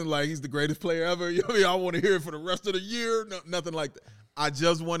 I wasn't like he's the greatest player ever. You know what I mean? I want to hear it for the rest of the year. No, nothing like that. I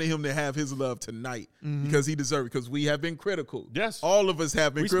just wanted him to have his love tonight because he deserved it, because we have been critical. Yes. All of us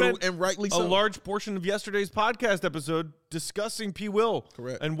have been critical, and rightly so. A large portion of yesterday's podcast episode discussing P. Will.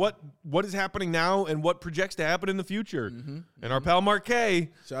 Correct. And what is happening now and what projects to happen in the future. And our pal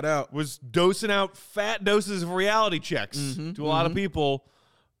Marquet Shout out. was dosing out fat doses of reality checks to a lot of people,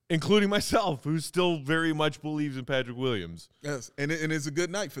 including myself, who still very much believes in Patrick Williams. Yes, and it's a good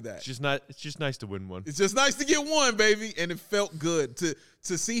night for that. It's just nice to win one. It's just nice to get one, baby, and it felt good to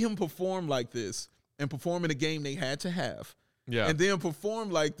see him perform like this and perform in a game they had to have. Yeah. And then perform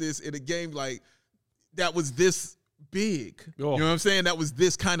like this in a game like that was this big. Oh. You know what I'm saying? That was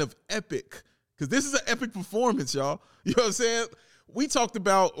this kind of epic. Because this is an epic performance, y'all. You know what I'm saying? We talked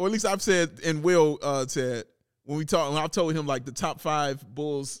about, or at least I've said, and Will said, when I told him like the top 5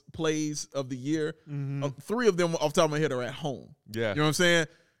 Bulls plays of the year, 3 of them off the top of my head are at home. Yeah. You know what I'm saying?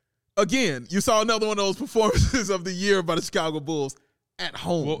 Again, you saw another one of those performances of the year by the Chicago Bulls at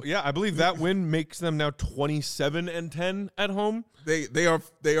home. Well, yeah, I believe that win makes them now 27-10 at home. They are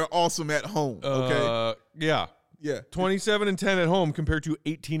awesome at home. Okay. Yeah. Yeah. 27-10 at home compared to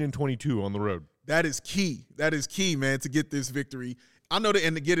 18-22 on the road. That is key. That is key, man, to get this victory. I know that,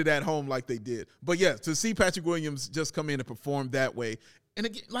 and to get it at home like they did. But yeah, to see Patrick Williams just come in and perform that way. And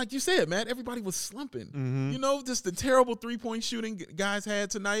again, like you said, man, everybody was slumping. You know, just the terrible 3-point shooting guys had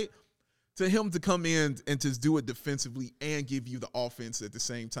tonight. To him to come in and just do it defensively and give you the offense at the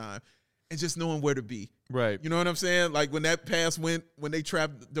same time, and just knowing where to be. Right. You know what I'm saying? Like when that pass went, when they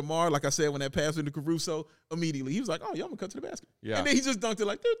trapped DeMar, like I said, when that pass went to Caruso, immediately he was like, oh, y'all gonna cut to the basket. Yeah. And then he just dunked it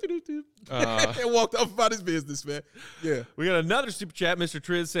like, and walked off about his business, man. Yeah. We got another super chat, Mr.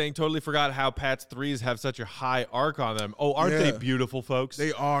 Triz, saying, totally forgot how Pat's threes have such a high arc on them. Oh, aren't they beautiful, folks?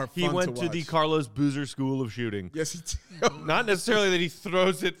 They are fun He went to to watch. the Carlos Boozer School of Shooting. Yes, he did. Not necessarily that he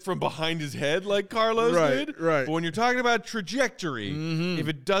throws it from behind his head like Carlos did. Right. But when you're talking about trajectory, if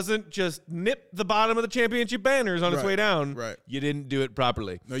it doesn't just nip the bottom of the championship banners on its way down, you didn't do it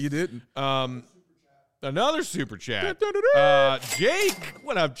properly. No, you didn't. Another super chat. Jake.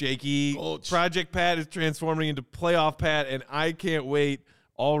 What up, Jakey? Project Pat is transforming into playoff Pat, and I can't wait.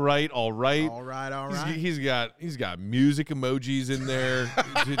 All right. All right. He's got music emojis in there.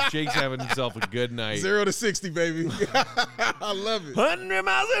 Jake's having himself a good night. 0 to 60, baby. I love it. 100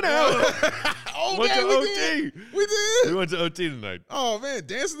 miles an hour. Went to OT. We did. We went to OT tonight. Oh, man.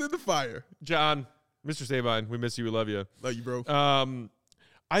 Dancing in the fire. John, Mr. Sabine, we miss you. We love you. Love you, bro.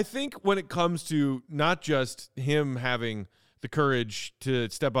 I think when it comes to not just him having the courage to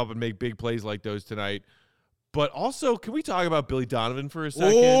step up and make big plays like those tonight, but also, can we talk about Billy Donovan for a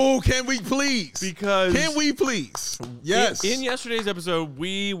second? Oh, can we please? Because can we please? Yes. In yesterday's episode,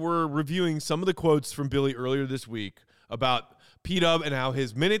 we were reviewing some of the quotes from Billy earlier this week about P-Dub and how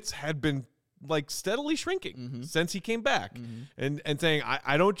his minutes had been like steadily shrinking since he came back, and saying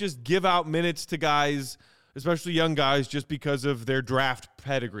I don't just give out minutes to guys, especially young guys, just because of their draft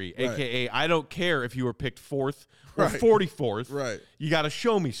pedigree, aka I don't care if you were picked 4th or 44th. Right. You got to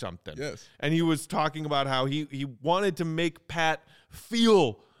show me something. Yes. And he was talking about how he wanted to make Pat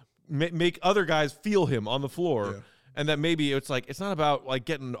make other guys feel him on the floor. And that maybe it's like, it's not about like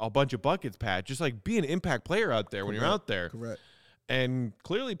getting a bunch of buckets, Pat. Just like be an impact player out there when you're out there. Correct. And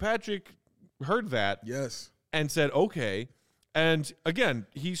clearly Patrick heard that. Yes. And said, okay. And again,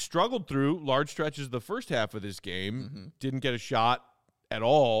 he struggled through large stretches of the first half of this game. Didn't get a shot at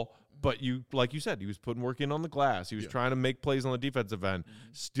all. But like you said, he was putting work in on the glass. He was trying to make plays on the defensive end,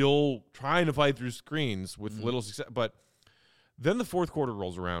 still trying to fight through screens with little success. But then the fourth quarter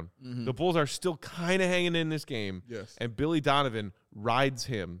rolls around. The Bulls are still kind of hanging in this game. Yes. And Billy Donovan rides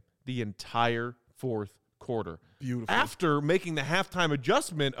him the entire fourth quarter. Beautiful. After making the halftime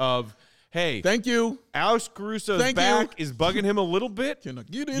adjustment of, hey, thank you. Alex Caruso's back is bugging him a little bit.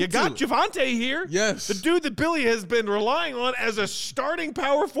 You got Javonte here. Yes. The dude that Billy has been relying on as a starting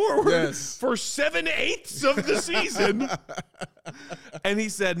power forward for 7/8 of the season. And he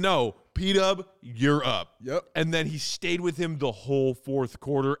said, no, P-Dub, you're up. Yep. And then he stayed with him the whole fourth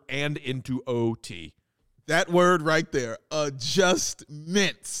quarter and into OT. That word right there,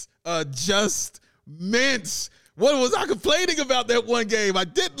 adjustments. Adjustments. What was I complaining about that one game? I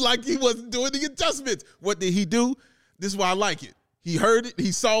didn't like he wasn't doing the adjustments. What did he do? This is why I like it. He heard it,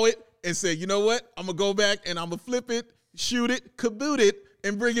 he saw it, and said, you know what? I'm going to go back and I'm going to flip it, shoot it, kaboot it,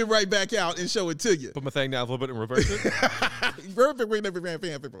 and bring it right back out and show it to you. Put my thing down a little bit and reverse it. That's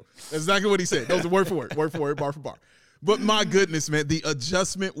exactly what he said. Those are word for word, bar for bar. But my goodness, man, the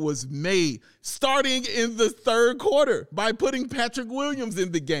adjustment was made starting in the third quarter by putting Patrick Williams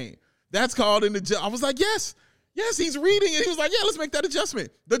in the game. That's called an adjustment. I was like, yes, he's reading it. He was like, yeah, let's make that adjustment.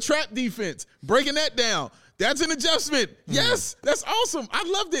 The trap defense, breaking that down. That's an adjustment. Yes, that's awesome. I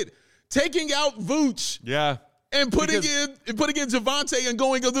loved it. Taking out Vooch. Yeah. And putting in Javonte and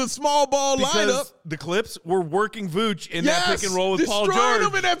going to the small ball lineup. The Clips were working Vooch in that pick and roll with Paul George. Destroying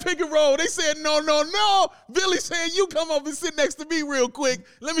him in that pick and roll. They said, no. Billy said, you come up and sit next to me real quick.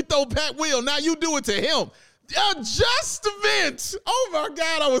 Let me throw Pat Will. Now you do it to him. Adjustment. Oh, my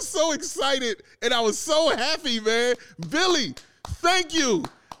God. I was so excited, and I was so happy, man. Billy, thank you.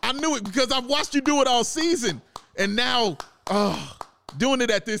 I knew it because I've watched you do it all season. And now, doing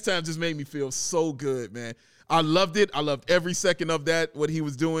it at this time just made me feel so good, man. I loved it. I loved every second of that, what he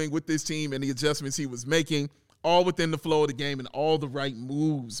was doing with this team and the adjustments he was making, all within the flow of the game and all the right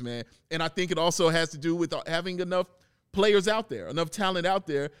moves, man. And I think it also has to do with having enough players out there, enough talent out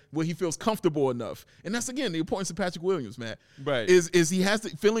there where he feels comfortable enough. And that's, again, the importance of Patrick Williams, man. Right. Is he has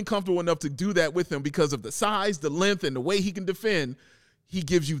to feeling comfortable enough to do that with him because of the size, the length, and the way he can defend. He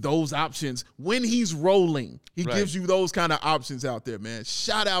gives you those options when he's rolling. He gives you those kind of options out there, man.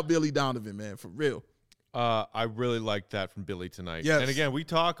 Shout out Billy Donovan, man, for real. I really liked that from Billy tonight. Yes. And again, we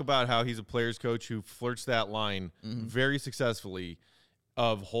talk about how he's a player's coach who flirts that line very successfully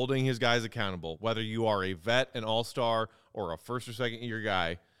of holding his guys accountable, whether you are a vet, an all-star, or a first or second year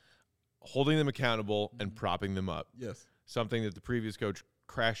guy, holding them accountable and propping them up. Yes. Something that the previous coach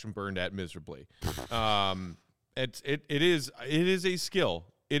crashed and burned at miserably. It is a skill.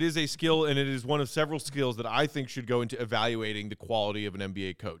 It is a skill, and it is one of several skills that I think should go into evaluating the quality of an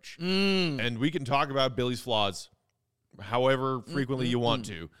NBA coach. And we can talk about Billy's flaws however frequently you want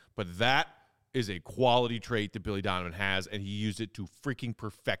to, but that is a quality trait that Billy Donovan has, and he used it to freaking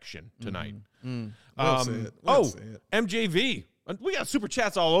perfection tonight. Well said. MJV. We got super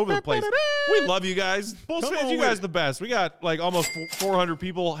chats all over the place. We love you guys. Bulls fans, you guys are the best. We got like almost 400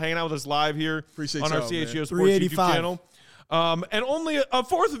 people hanging out with us live here on our CHGO Sports YouTube channel. And only a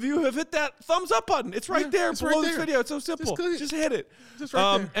fourth of you have hit that thumbs up button. It's right there below this video. It's so simple. Just hit it. Just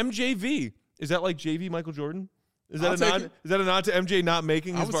right there. MJV. Is that like JV Michael Jordan? Is that a nod to MJ not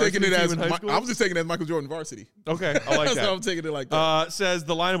making his varsity team in high school? I was just taking it as Michael Jordan varsity. Okay, I like that. So I'm taking it like that. Says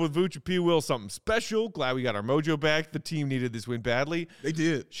the lineup with Vooch and P. Will, something special. Glad we got our mojo back. The team needed this win badly. They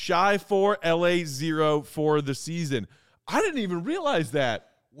did. Shy 4, LA 0 for the season. I didn't even realize that.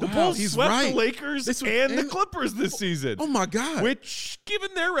 The Bulls swept the Lakers and the Clippers this season. Oh, my God. Which,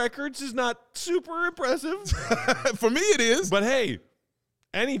 given their records, is not super impressive. For me, it is. But, hey,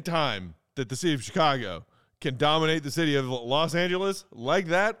 anytime that the city of Chicago can dominate the city of Los Angeles like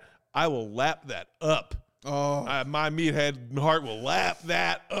that, I will lap that up. Oh, my meathead heart will lap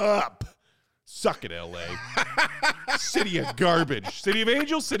that up. Suck it, L.A. City of garbage. City of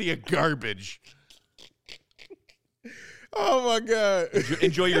angels, city of garbage. Oh, my God.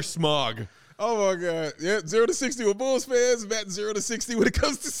 Enjoy your smog. Oh, my God. Yeah, 0 to 60 with Bulls fans, Matt 0 to 60 when it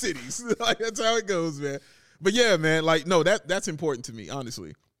comes to cities. Like, that's how it goes, man. But, yeah, man, like, no, that's important to me,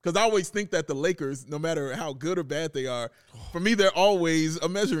 honestly. Because I always think that the Lakers, no matter how good or bad they are, for me, they're always a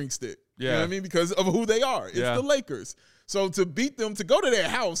measuring stick. Yeah. You know what I mean? Because of who they are. It's the Lakers. So to beat them, to go to their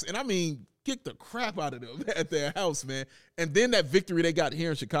house, and I mean, kicked the crap out of them at their house, man. And then that victory they got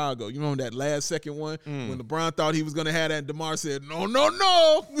here in Chicago, you remember that last second one when LeBron thought he was going to have that, and DeMar said, no, no,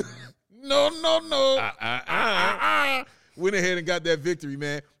 no, no, no, no. Went ahead and got that victory,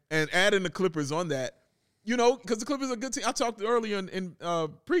 man. And adding the Clippers on that, you know, because the Clippers are a good team. I talked earlier in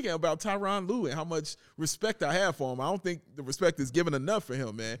pregame about Tyronn Lue and how much respect I have for him. I don't think the respect is given enough for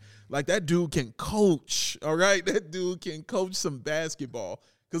him, man. Like, that dude can coach, all right? That dude can coach some basketball.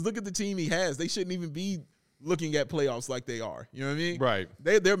 Because look at the team he has. They shouldn't even be looking at playoffs like they are. You know what I mean? Right.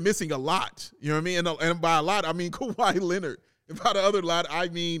 They're missing a lot. You know what I mean? And by a lot, I mean Kawhi Leonard. And by the other lot, I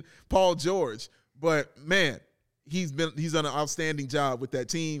mean Paul George. But, man, he's done an outstanding job with that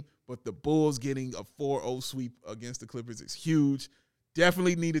team. But the Bulls getting a 4-0 sweep against the Clippers is huge.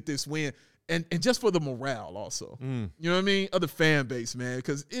 Definitely needed this win. And just for the morale also. You know what I mean? Of the fan base, man,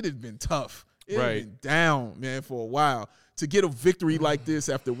 because it had been tough. It had been down, man, for a while. To get a victory like this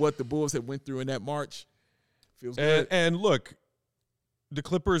after what the Bulls had went through in that March feels good. And look, the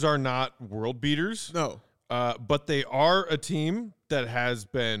Clippers are not world beaters. No. But they are a team that has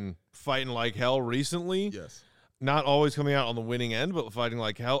been fighting like hell recently. Yes. Not always coming out on the winning end, but fighting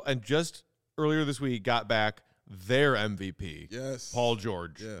like hell. And just earlier this week got back their MVP, Paul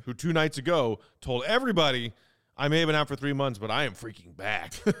George, who 2 nights ago told everybody, I may have been out for 3 months, but I am freaking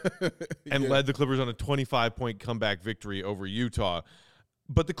back, and led the Clippers on a 25-point comeback victory over Utah.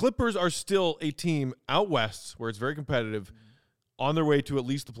 But the Clippers are still a team out west where it's very competitive, on their way to at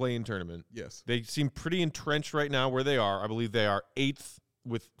least the play-in tournament. Yes. They seem pretty entrenched right now where they are. I believe they are 8th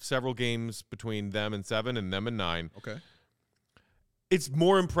with several games between them and 7 and them and 9. Okay. It's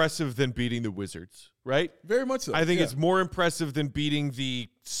more impressive than beating the Wizards, right? Very much so. I think it's more impressive than beating the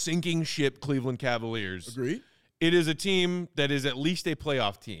sinking ship Cleveland Cavaliers. Agreed. It is a team that is at least a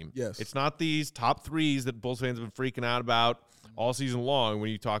playoff team. Yes. It's not these top threes that Bulls fans have been freaking out about all season long when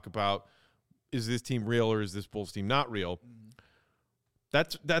you talk about, is this team real or is this Bulls team not real?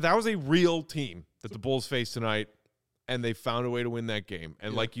 That was a real team that the Bulls faced tonight, and they found a way to win that game.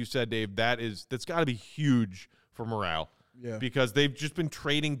 And like you said, Dave, that's got to be huge for morale. Yeah. Because they've just been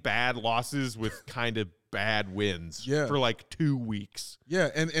trading bad losses with kind of bad wins for like 2 weeks. Yeah,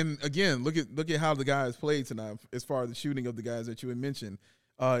 and again, look at how the guys played tonight as far as the shooting of the guys that you had mentioned,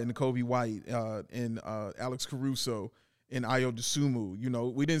 in the Kobe White, in Alex Caruso, in Ayo Dosunmu. You know,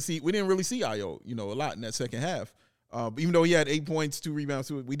 we didn't really see Ayo, you know, a lot in that second half. Even though he had 8 points, 2 rebounds,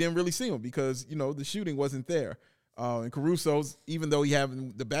 we didn't really see him because, you know, the shooting wasn't there. And Caruso's, even though he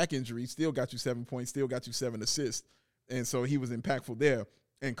having the back injury, still got you 7 points, still got you 7 assists. And so he was impactful there.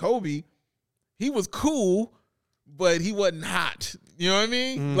 And Kobe, he was cool, but he wasn't hot. You know what I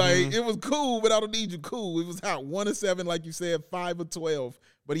mean? Mm-hmm. Like, it was cool, but I don't need you cool. It was hot. 1 of 7, like you said, 5 of 12.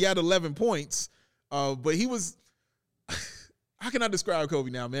 But he had 11 points. But he was – how can I describe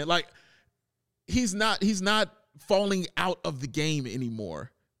Kobe now, man? Like, he's not falling out of the game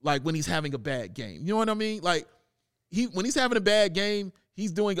anymore, like when he's having a bad game. You know what I mean? Like, when he's having a bad game,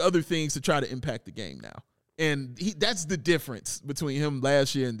 he's doing other things to try to impact the game now. And that's the difference between him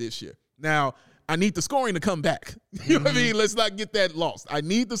last year and this year. Now, I need the scoring to come back. You know what I mean? Let's not get that lost. I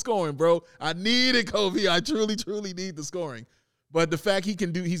need the scoring, bro. I need it, Kobe. I truly, truly need the scoring. But the fact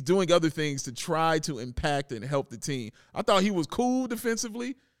he's doing other things to try to impact and help the team. I thought he was cool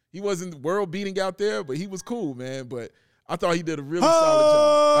defensively. He wasn't world-beating out there, but he was cool, man. But I thought he did a really solid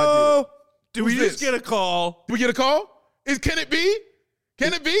job. I did. Do we just get a call? Do we get a call? Can it be?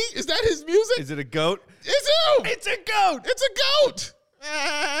 Can it be? Is that his music? Is it a goat? It's him. It's a goat. It's a goat.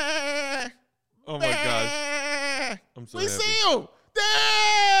 Oh, my gosh. I'm so happy. We see him. There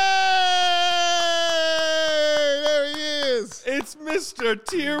he is. It's Mr.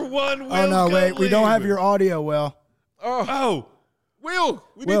 Tier 1 Will. Oh, no, wait. Gottlieb. We don't have your audio, Will. Oh. Will,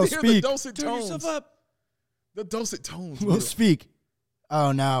 we Will, need to hear speak. the dulcet Turn tones. yourself up. The dulcet tones. Will, speak.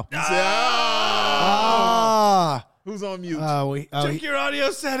 Oh, no. He said, ah. Ah. Who's on mute? Check your audio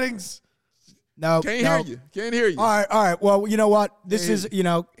settings. No. Can't hear you. Can't hear you. All right. Well, you know what? This is,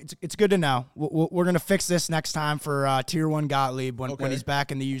 it's good to know. We're going to fix this next time for Tier 1 Gottlieb when he's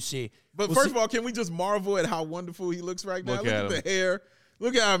back in the UC. But first of all, can we just marvel at how wonderful he looks right now? Look Look at at the hair.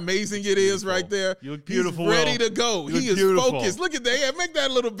 Look at how amazing it is right there. You look beautiful, He's ready Will. to go. You He look is beautiful. focused. Look at that. Yeah, make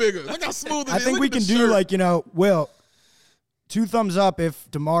that a little bigger. Look how smooth it is. I think Look we at the can do shirt. Will, 2 thumbs up if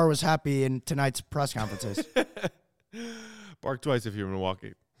DeMar was happy in tonight's press conferences. Bark twice if you're in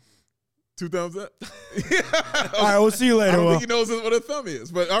Milwaukee. 2 thumbs up. All right, we'll see you I later, don't Will. think he knows what a thumb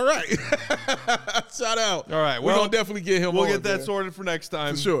is, but all right. Shout out. All right, We're well, going to definitely get him We'll on, get that man. sorted for next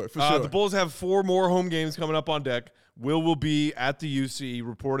time. For sure. The Bulls have 4 more home games coming up on deck. Will be at the UC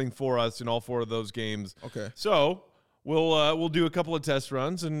reporting for us in all 4 of those games. Okay. So we'll do a couple of test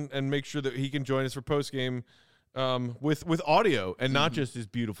runs and make sure that he can join us for post game with audio and not just his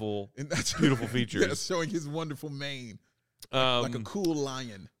beautiful features. Yeah, showing his wonderful mane like a cool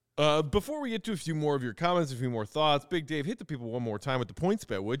lion. Before we get to a few more of your comments, a few more thoughts, Big Dave, hit the people one more time with the points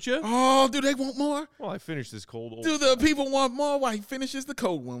bet, would you? Oh, do they want more? Well, I finished this cold old. Do the people want more while he finishes the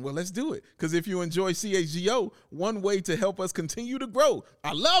cold one? Well, let's do it. Because if you enjoy CHGO, one way to help us continue to grow,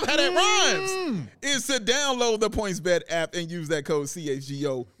 I love how that rhymes, is to download the PointsBet app and use that code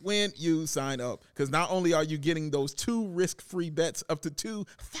CHGO when you sign up. Because not only are you getting those 2 risk-free bets up to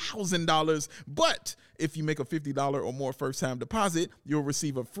 $2,000, but if you make a $50 or more first-time deposit, you'll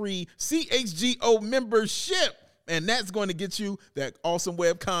receive a free CHGO membership. And that's going to get you that awesome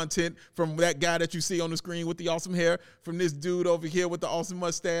web content from that guy that you see on the screen with the awesome hair, from this dude over here with the awesome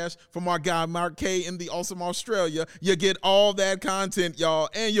mustache, from our guy Mark K in the awesome Australia. You get all that content, y'all,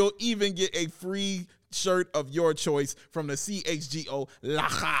 and you'll even get a free shirt of your choice from the CHGO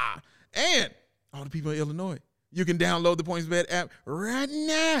Laha. And all the people in Illinois, you can download the PointsBet app right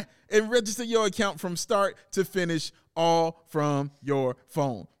now and register your account from start to finish, all from your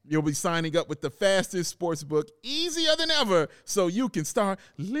phone. You'll be signing up with the fastest sportsbook, easier than ever, so you can start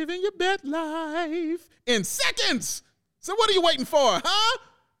living your bet life in seconds. So what are you waiting for, huh?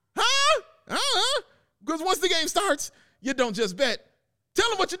 Because once the game starts, you don't just bet. Tell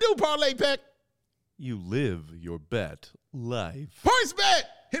them what you do, Parlay Pack. You live your bet life. PointsBet.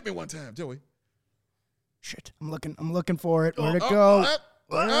 Hit me one time, Joey. Shit, I'm looking for it. Where'd it go?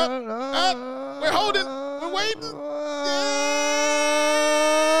 We're holding. We're waiting.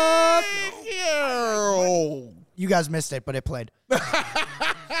 You guys missed it, but it played.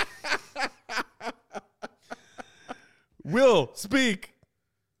 Will, speak.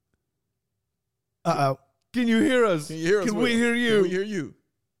 Uh-oh. Can you hear us? Can you hear us? Can we hear you? Can we hear you?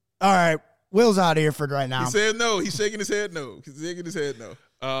 All right. Will's out of here for right now. He said no. He's shaking his head no.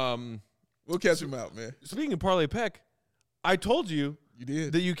 We'll catch him out, man. Speaking of Parlay Peck, I told you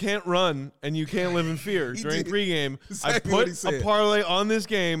that you can't run and you can't live in fear during pregame. Exactly I put a parlay on this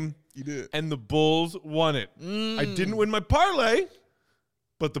game. You did. And the Bulls won it. I didn't win my parlay,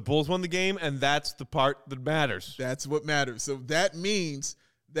 but the Bulls won the game, and that's the part that matters. That's what matters. So that means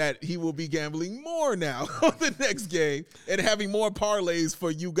that he will be gambling more now on the next game and having more parlays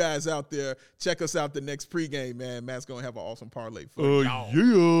for you guys out there. Check us out the next pregame, man. Matt's going to have an awesome parlay for y'all.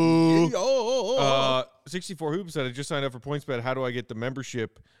 Yeah. 64 Hoops said, I just signed up for PointsBet. How do I get the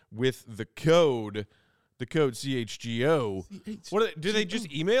membership with the code? The code CHGO. What do they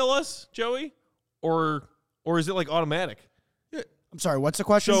just email us, Joey? Or is it like automatic? Yeah. I'm sorry, what's the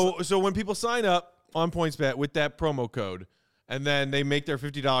question? So when people sign up on PointsBet with that promo code, and then they make their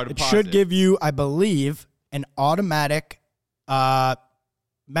 $50 deposit. It should give you, I believe, an automatic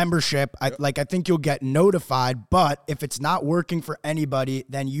membership. I think you'll get notified, but if it's not working for anybody,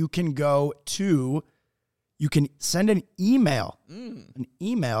 then you can send an email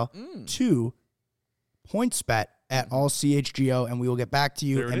to PointsBet at allchgo, and we will get back to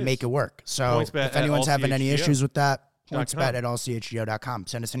you and make it work. So if anyone's having any issues with that, PointsBet at allchgo.com.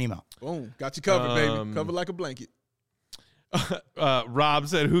 Send us an email. Boom. Got you covered, baby. Covered like a blanket. Rob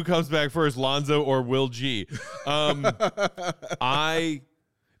said, who comes back first, Lonzo or Will G?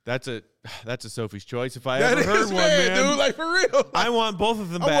 That's a Sophie's choice. If I ever heard one, man, dude, like for real. I want both of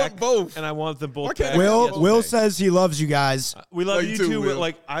them back. I want both, and I want them both back. Will says he loves you guys. We love you too. Will.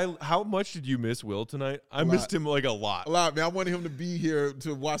 Like, how much did you miss Will tonight? I missed him like a lot. A lot, man. I wanted him to be here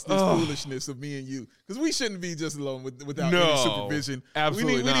to watch this foolishness of me and you, because we shouldn't be just alone without any supervision.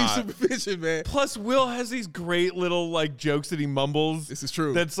 Absolutely we need supervision, man. Plus, Will has these great little like jokes that he mumbles. This is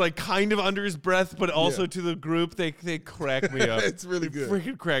true. That's like kind of under his breath, but also to the group, they crack me up. It's really good.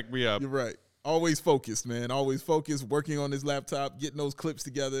 Freaking crack me up. You're right. Always focused, man. Always focused, working on his laptop, getting those clips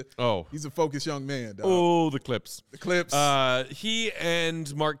together. Oh. He's a focused young man, dog. Oh, the clips. The clips. He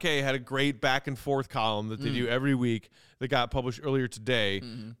and Mark K had a great back and forth column that they do every week that got published earlier today.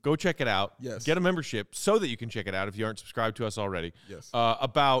 Go check it out. Yes. Get a membership so that you can check it out if you aren't subscribed to us already. Yes.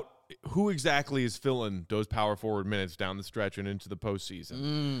 About who exactly is filling those power forward minutes down the stretch and into the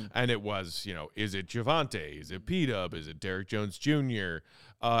postseason. And it was, is it Javonte? Is it P-Dub? Is it Derrick Jones Jr.?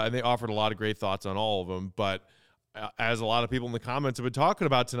 And they offered a lot of great thoughts on all of them. But as a lot of people in the comments have been talking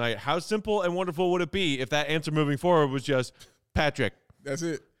about tonight, how simple and wonderful would it be if that answer moving forward was just Patrick? That's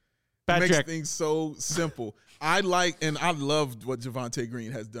it. Patrick. It makes things so simple. I loved what Javonte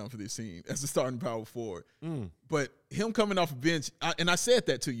Green has done for this team as a starting power forward. But him coming off a bench, and I said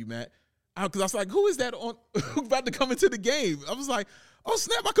that to you, Matt, because I was like, who is that who's about to come into the game? I was like, oh,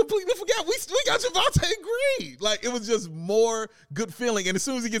 snap, I completely forgot. We got Javonte Green. Like, it was just more good feeling. And as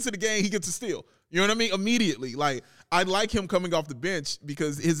soon as he gets to the game, he gets a steal. You know what I mean? Immediately. Like, I like him coming off the bench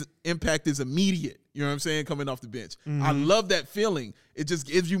because his impact is immediate. You know what I'm saying? Coming off the bench. I love that feeling. It just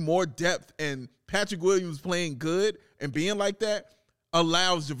gives you more depth. And Patrick Williams playing good and being like that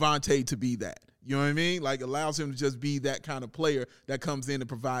allows Javonte to be that. You know what I mean? Like, allows him to just be that kind of player that comes in and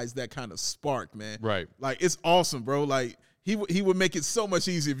provides that kind of spark, man. Right. Like, it's awesome, bro. Like, he would make it so much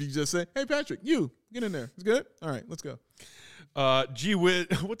easier if you just say, hey, Patrick, you, get in there. It's good? All right, let's go.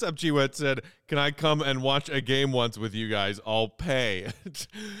 G-Wit, what's up, G-Wit said, can I come and watch a game once with you guys? I'll pay.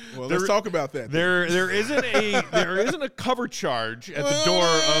 Well, let's talk about that. There isn't a cover charge at the door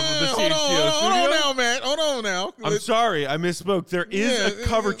of the CHGO studio. Hold on now, man. Hold on now. I'm sorry, I misspoke. There is a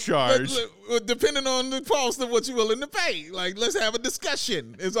cover charge. Depending on the cost of what you're willing to pay. Like, let's have a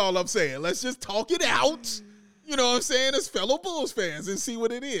discussion is all I'm saying. Let's just talk it out. You know what I'm saying? As fellow Bulls fans and see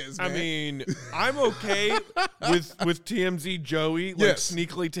what it is, man. I mean, I'm okay with TMZ Joey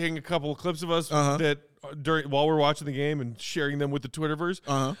sneakily taking a couple of clips of us that while we're watching the game and sharing them with the Twitterverse.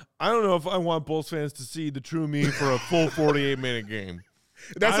 I don't know if I want Bulls fans to see the true me for a full 48-minute game.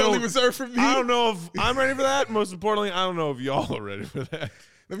 That's only reserved for me. I don't know if I'm ready for that. Most importantly, I don't know if y'all are ready for that.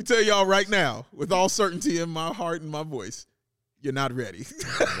 Let me tell y'all right now, with all certainty in my heart and my voice, you're not ready.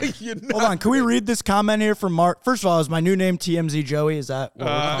 Hold on. Can we read this comment here from Mark? First of all, is my new name TMZ Joey? Is that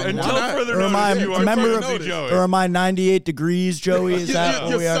until further notice, you are TMZ Joey. Or am I 98 Degrees Joey? Is that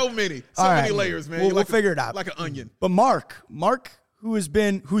you're so many layers, man. We'll figure it out. Like an onion. But Mark, who's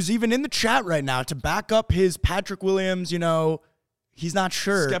even in the chat right now to back up his Patrick Williams, he's not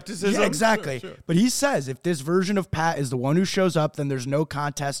sure. Skepticism? Yeah, exactly. Sure. But he says if this version of Pat is the one who shows up, then there's no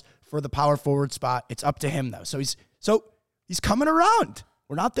contest for the power forward spot. It's up to him, though. So he's coming around.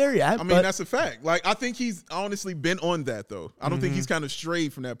 We're not there yet. I mean, that's a fact. Like, I think he's honestly been on that, though. I don't think he's kind of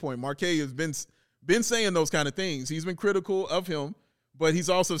strayed from that point. Marquet has been saying those kind of things. He's been critical of him, but he's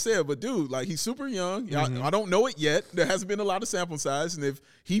also said, but dude, like, he's super young. I don't know it yet. There hasn't been a lot of sample size, and if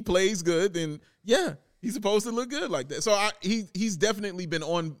he plays good, then yeah, he's supposed to look good like that. So he's definitely been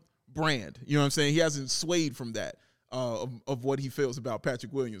on brand. You know what I'm saying? He hasn't swayed from that. Of what he feels about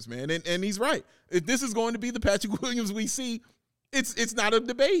Patrick Williams, man. And he's right. If this is going to be the Patrick Williams we see, it's not a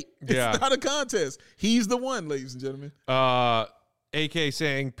debate. It's not a contest. He's the one, ladies and gentlemen. AK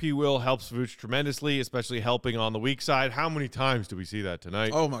saying P. Will helps Vooch tremendously, especially helping on the weak side. How many times do we see that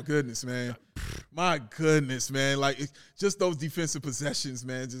tonight? Oh, my goodness, man. My goodness, man. Like, just those defensive possessions,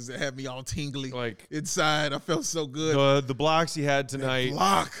 man, just had me all tingly. Like, inside, I felt so good. The blocks he had tonight.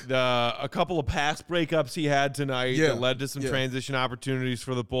 A couple of pass breakups he had tonight that led to some transition opportunities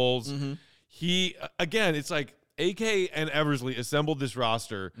for the Bulls. He, again, it's like AK and Eversley assembled this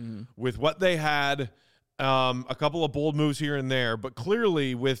roster with what they had, a couple of bold moves here and there, but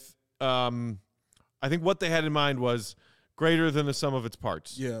clearly with, I think what they had in mind was greater than the sum of its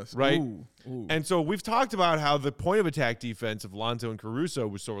parts. Yes. Right? Ooh. And so we've talked about how the point of attack defense of Lonzo and Caruso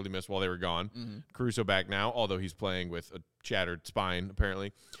was sorely missed while they were gone. Caruso back now, although he's playing with a shattered spine,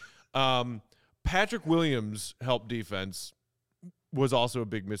 apparently. Patrick Williams' help defense was also a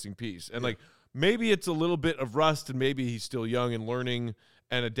big missing piece. And, maybe it's a little bit of rust, and maybe he's still young and learning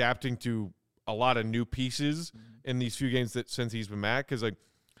and adapting to a lot of new pieces in these few games since he's been back. Because,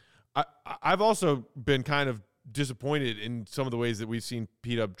 I've also been kind of disappointed in some of the ways that we've seen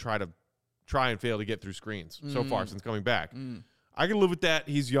P-Dub try and fail to get through screens so far since coming back. I can live with that.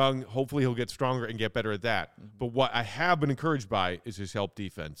 He's young. Hopefully he'll get stronger and get better at that. But what I have been encouraged by is his help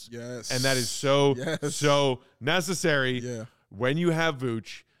defense. Yes. And that is so necessary when you have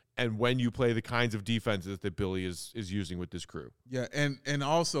Vooch and when you play the kinds of defenses that Billy is using with this crew. Yeah, and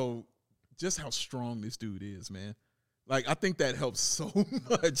also just how strong this dude is, man. Like, I think that helps so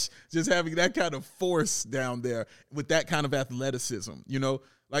much, just having that kind of force down there with that kind of athleticism,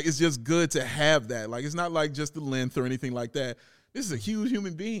 Like, it's just good to have that. Like, it's not like just the length or anything like that. This is a huge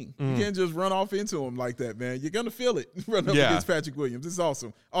human being. You can't just run off into him like that, man. You're going to feel it run up against Patrick Williams. It's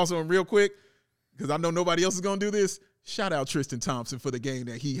awesome. Also, and real quick, because I know nobody else is going to do this, shout out Tristan Thompson for the game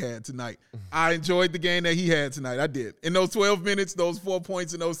that he had tonight. I enjoyed the game that he had tonight. I did. In those 12 minutes, those 4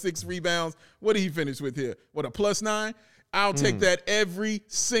 points and those 6 rebounds, what did he finish with here? What, a +9? I'll take that every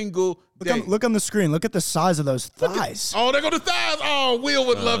single day. Look on the screen. Look at the size of those thighs. Oh, there go the thighs. Oh, Will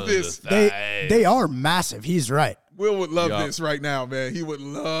would love this. They are massive. He's right. Will would love this right now, man. He would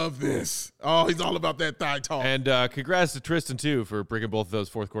love this. Oh, he's all about that thigh talk. And congrats to Tristan, too, for bringing both of those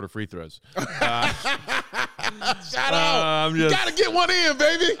fourth-quarter free throws. Shout out. You got to get one in,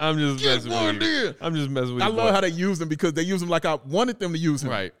 baby. I'm just messing with you. I'm just messing with you. I love how they use them because they use them like I wanted them to use them.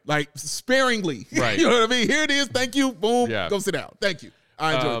 Right. Like, sparingly. Right. You know what I mean? Here it is. Thank you. Boom. Go sit down. Thank you.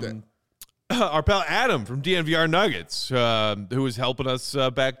 I enjoyed that. our pal Adam from DNVR Nuggets, who was helping us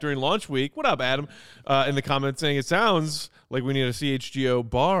back during launch week. What up, Adam? In the comments saying it sounds like we need a CHGO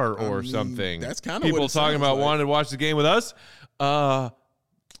bar or something. That's kind of people talking about wanting to watch the game with us.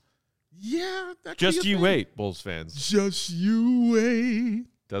 Yeah, that just you wait, Bulls fans. Just you wait.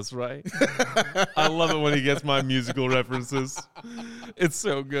 That's right. I love it when he gets my musical references. It's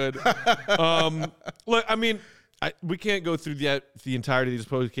so good. Look, I mean, we can't go through the entirety of this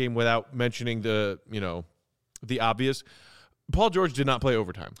post game without mentioning the obvious. Paul George did not play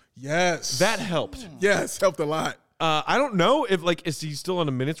overtime. Yes, that helped. Yes, helped a lot. I don't know if is he still on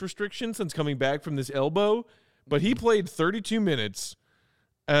a minutes restriction since coming back from this elbow, but he played 32 minutes.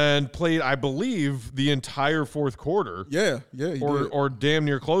 And played, I believe, the entire fourth quarter. Yeah, or damn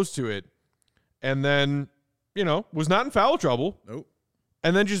near close to it. And then, was not in foul trouble. Nope.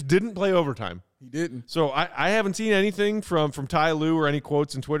 And then just didn't play overtime. He didn't. So I haven't seen anything from Ty Lue or any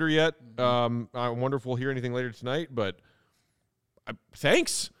quotes in Twitter yet. I wonder if we'll hear anything later tonight. But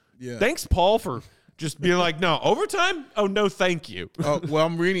thanks. Yeah. Thanks, Paul, for just being like, no, overtime? Oh, no, thank you. Well,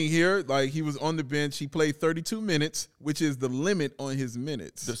 I'm reading here, like he was on the bench. He played 32 minutes, which is the limit on his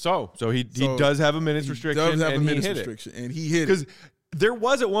minutes. So he does have a minutes restriction. Does have and a minutes he hit restriction, it. and he hit it. Because there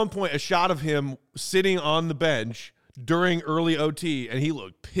was at one point a shot of him sitting on the bench during early OT, and he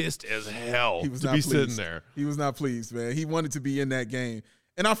looked pissed as hell to be sitting there. He was not pleased, man. He wanted to be in that game.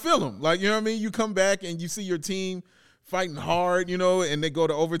 And I feel him. Like, you know what I mean? You come back and you see your team fighting hard, and they go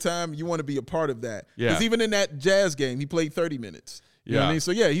to overtime. You want to be a part of that. Yeah. Because even in that Jazz game, he played 30 minutes. You know what I mean?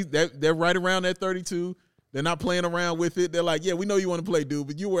 So, yeah, they're right around that 32. They're not playing around with it. They're like, yeah, we know you want to play, dude,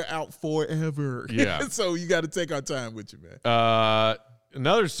 but you were out forever. Yeah. So you got to take our time with you, man.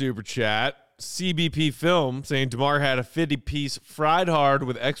 Another super chat. CBP Film saying DeMar had a 50-piece fried hard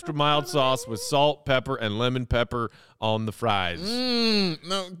with extra mild sauce with salt, pepper, and lemon pepper on the fries. No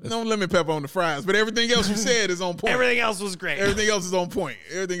lemon pepper on the fries, but everything else you said is on point. Everything else was great. Everything else is on point.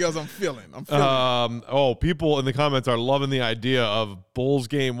 Everything else I'm feeling. People in the comments are loving the idea of Bulls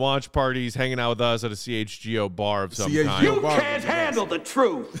game watch parties, hanging out with us at a CHGO bar of some kind. You can't handle the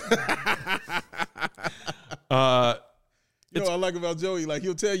truth. You know what I like about Joey? Like,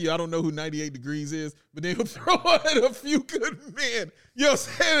 he'll tell you, I don't know who 98 Degrees is, but then he'll throw in a few good men. You know what I'm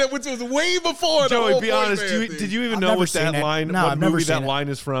saying? Which was way before Joey, the whole be honest, did you even know what that line, what movie that line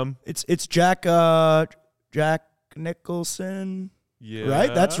is from? It's Jack Nicholson. Yeah.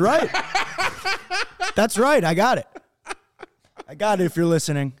 Right? That's right. That's right. I got it. If you're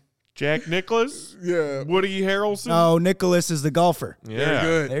listening. Jack Nicklaus? Yeah. Woody Harrelson? No, Nicholas is the golfer. Yeah. Very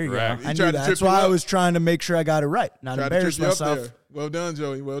good. There you Correct. go. I knew that. That's why I was trying to make sure I got it right. Not embarrass myself. Well done,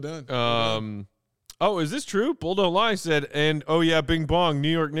 Joey. Well done. Oh, is this true? Bull Don't Lie said, and oh yeah, bing bong,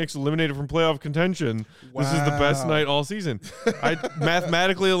 New York Knicks eliminated from playoff contention. Wow. This is the best night all season. I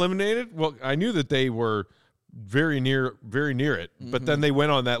mathematically eliminated? Well, I knew that they were very near it, but then they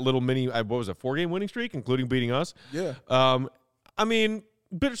went on that little mini, what was it, 4-game winning streak, including beating us. Yeah. I mean,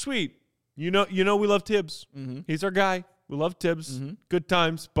 bittersweet. You know, we love Tibbs. He's our guy. We love Tibbs. Good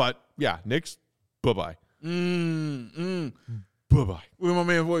times, but yeah, Knicks, bye-bye. Bye-bye. Well, my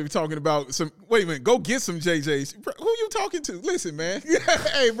man, boy, we're talking about some. Wait a minute, go get some JJs. Bro, who you talking to? Listen, man.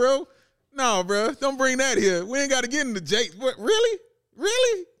 Hey, bro. No, bro, don't bring that here. We ain't got to get into J. What?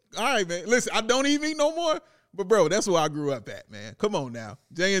 Really? All right, man. Listen, I don't even eat no more. But bro, that's where I grew up at, man. Come on now,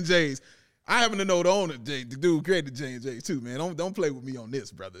 J&J's. I happen to know the owner, the dude who created J&J too, man. Don't play with me on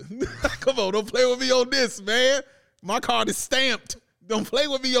this, brother. Come on, don't play with me on this, man. My card is stamped. Don't play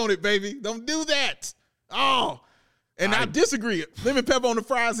with me on it, baby. Don't do that. Oh. And I disagree. Lemon pepper on the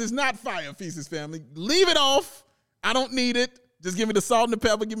fries is not fire, Feasts family. Leave it off. I don't need it. Just give me the salt and the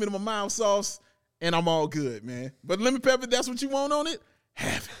pepper. Give me the mild sauce, and I'm all good, man. But lemon pepper, that's what you want on it?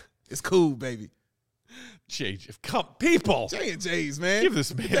 Have it. It's cool, baby. Come, people. J&J's, man. Give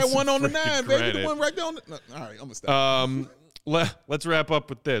this man that one on the 9, credit. baby. The one right there on the... No, all right, I'm going to stop. Let's wrap up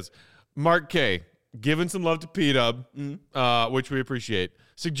with this. Mark K, giving some love to P-Dub, which we appreciate.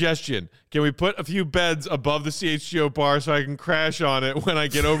 Suggestion, can we put a few beds above the CHGO bar so I can crash on it when I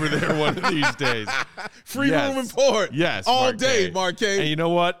get over there one of these days? Free room and board. Yes. All Mark day, K. Mark K. And you know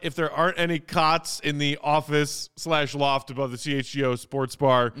what? If there aren't any cots in the office/loft above the CHGO sports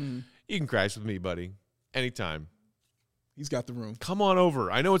bar, you can crash with me, buddy. Anytime. He's got the room. Come on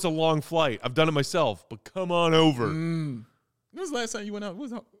over. I know it's a long flight. I've done it myself, but come on over. When was the last time you went out? It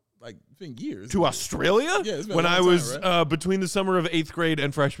was like it's been years. To Australia? Yeah, it's been when a long I was time, right? between the summer of 8th grade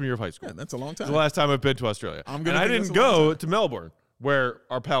and freshman year of high school. Yeah, that's a long time. It's the last time I've been to Australia. I didn't go to Melbourne, where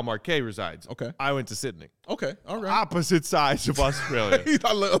our pal Mark K resides. Okay. I went to Sydney. Okay, all right. Opposite sides of Australia.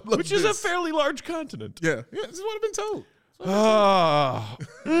 I love which is a this. fairly large continent. Yeah, this is what I've been told. I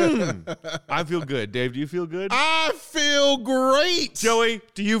feel good. Dave, do you feel good? I feel great. Joey,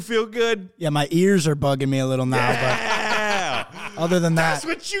 do you feel good? Yeah, my ears are bugging me a little now, Yeah. but other than that, That's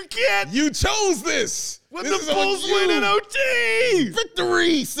what you get You chose this. when This the is on Bulls you. win in OT.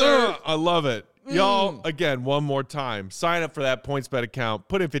 Victory, sir. I love it. Y'all, again, one more time, sign up for that PointsBet account.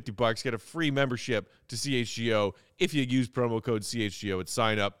 Put in $50, get a free membership to CHGO if you use promo code CHGO at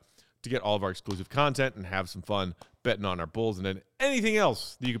sign up to get all of our exclusive content and have some fun betting on our Bulls and then anything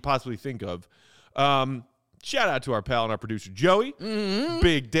else that you could possibly think of. Shout out to our pal and our producer, Joey,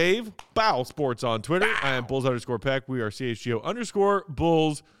 Big Dave, Bow Sports on Twitter. I am Bulls_Peck. We are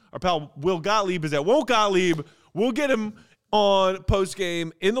CHGO_Bulls. Our pal Will Gottlieb is at Won't Gottlieb. We'll get him on post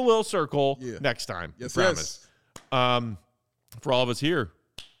game in the little circle next time. Yes, I promise. For all of us here,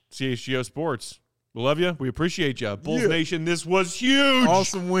 CHGO Sports, we love you. We appreciate you. Bulls Nation, this was huge.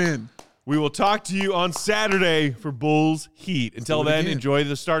 Awesome win. We will talk to you on Saturday for Bulls Heat. Until then, enjoy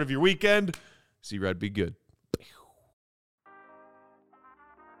the start of your weekend. See Red, be good.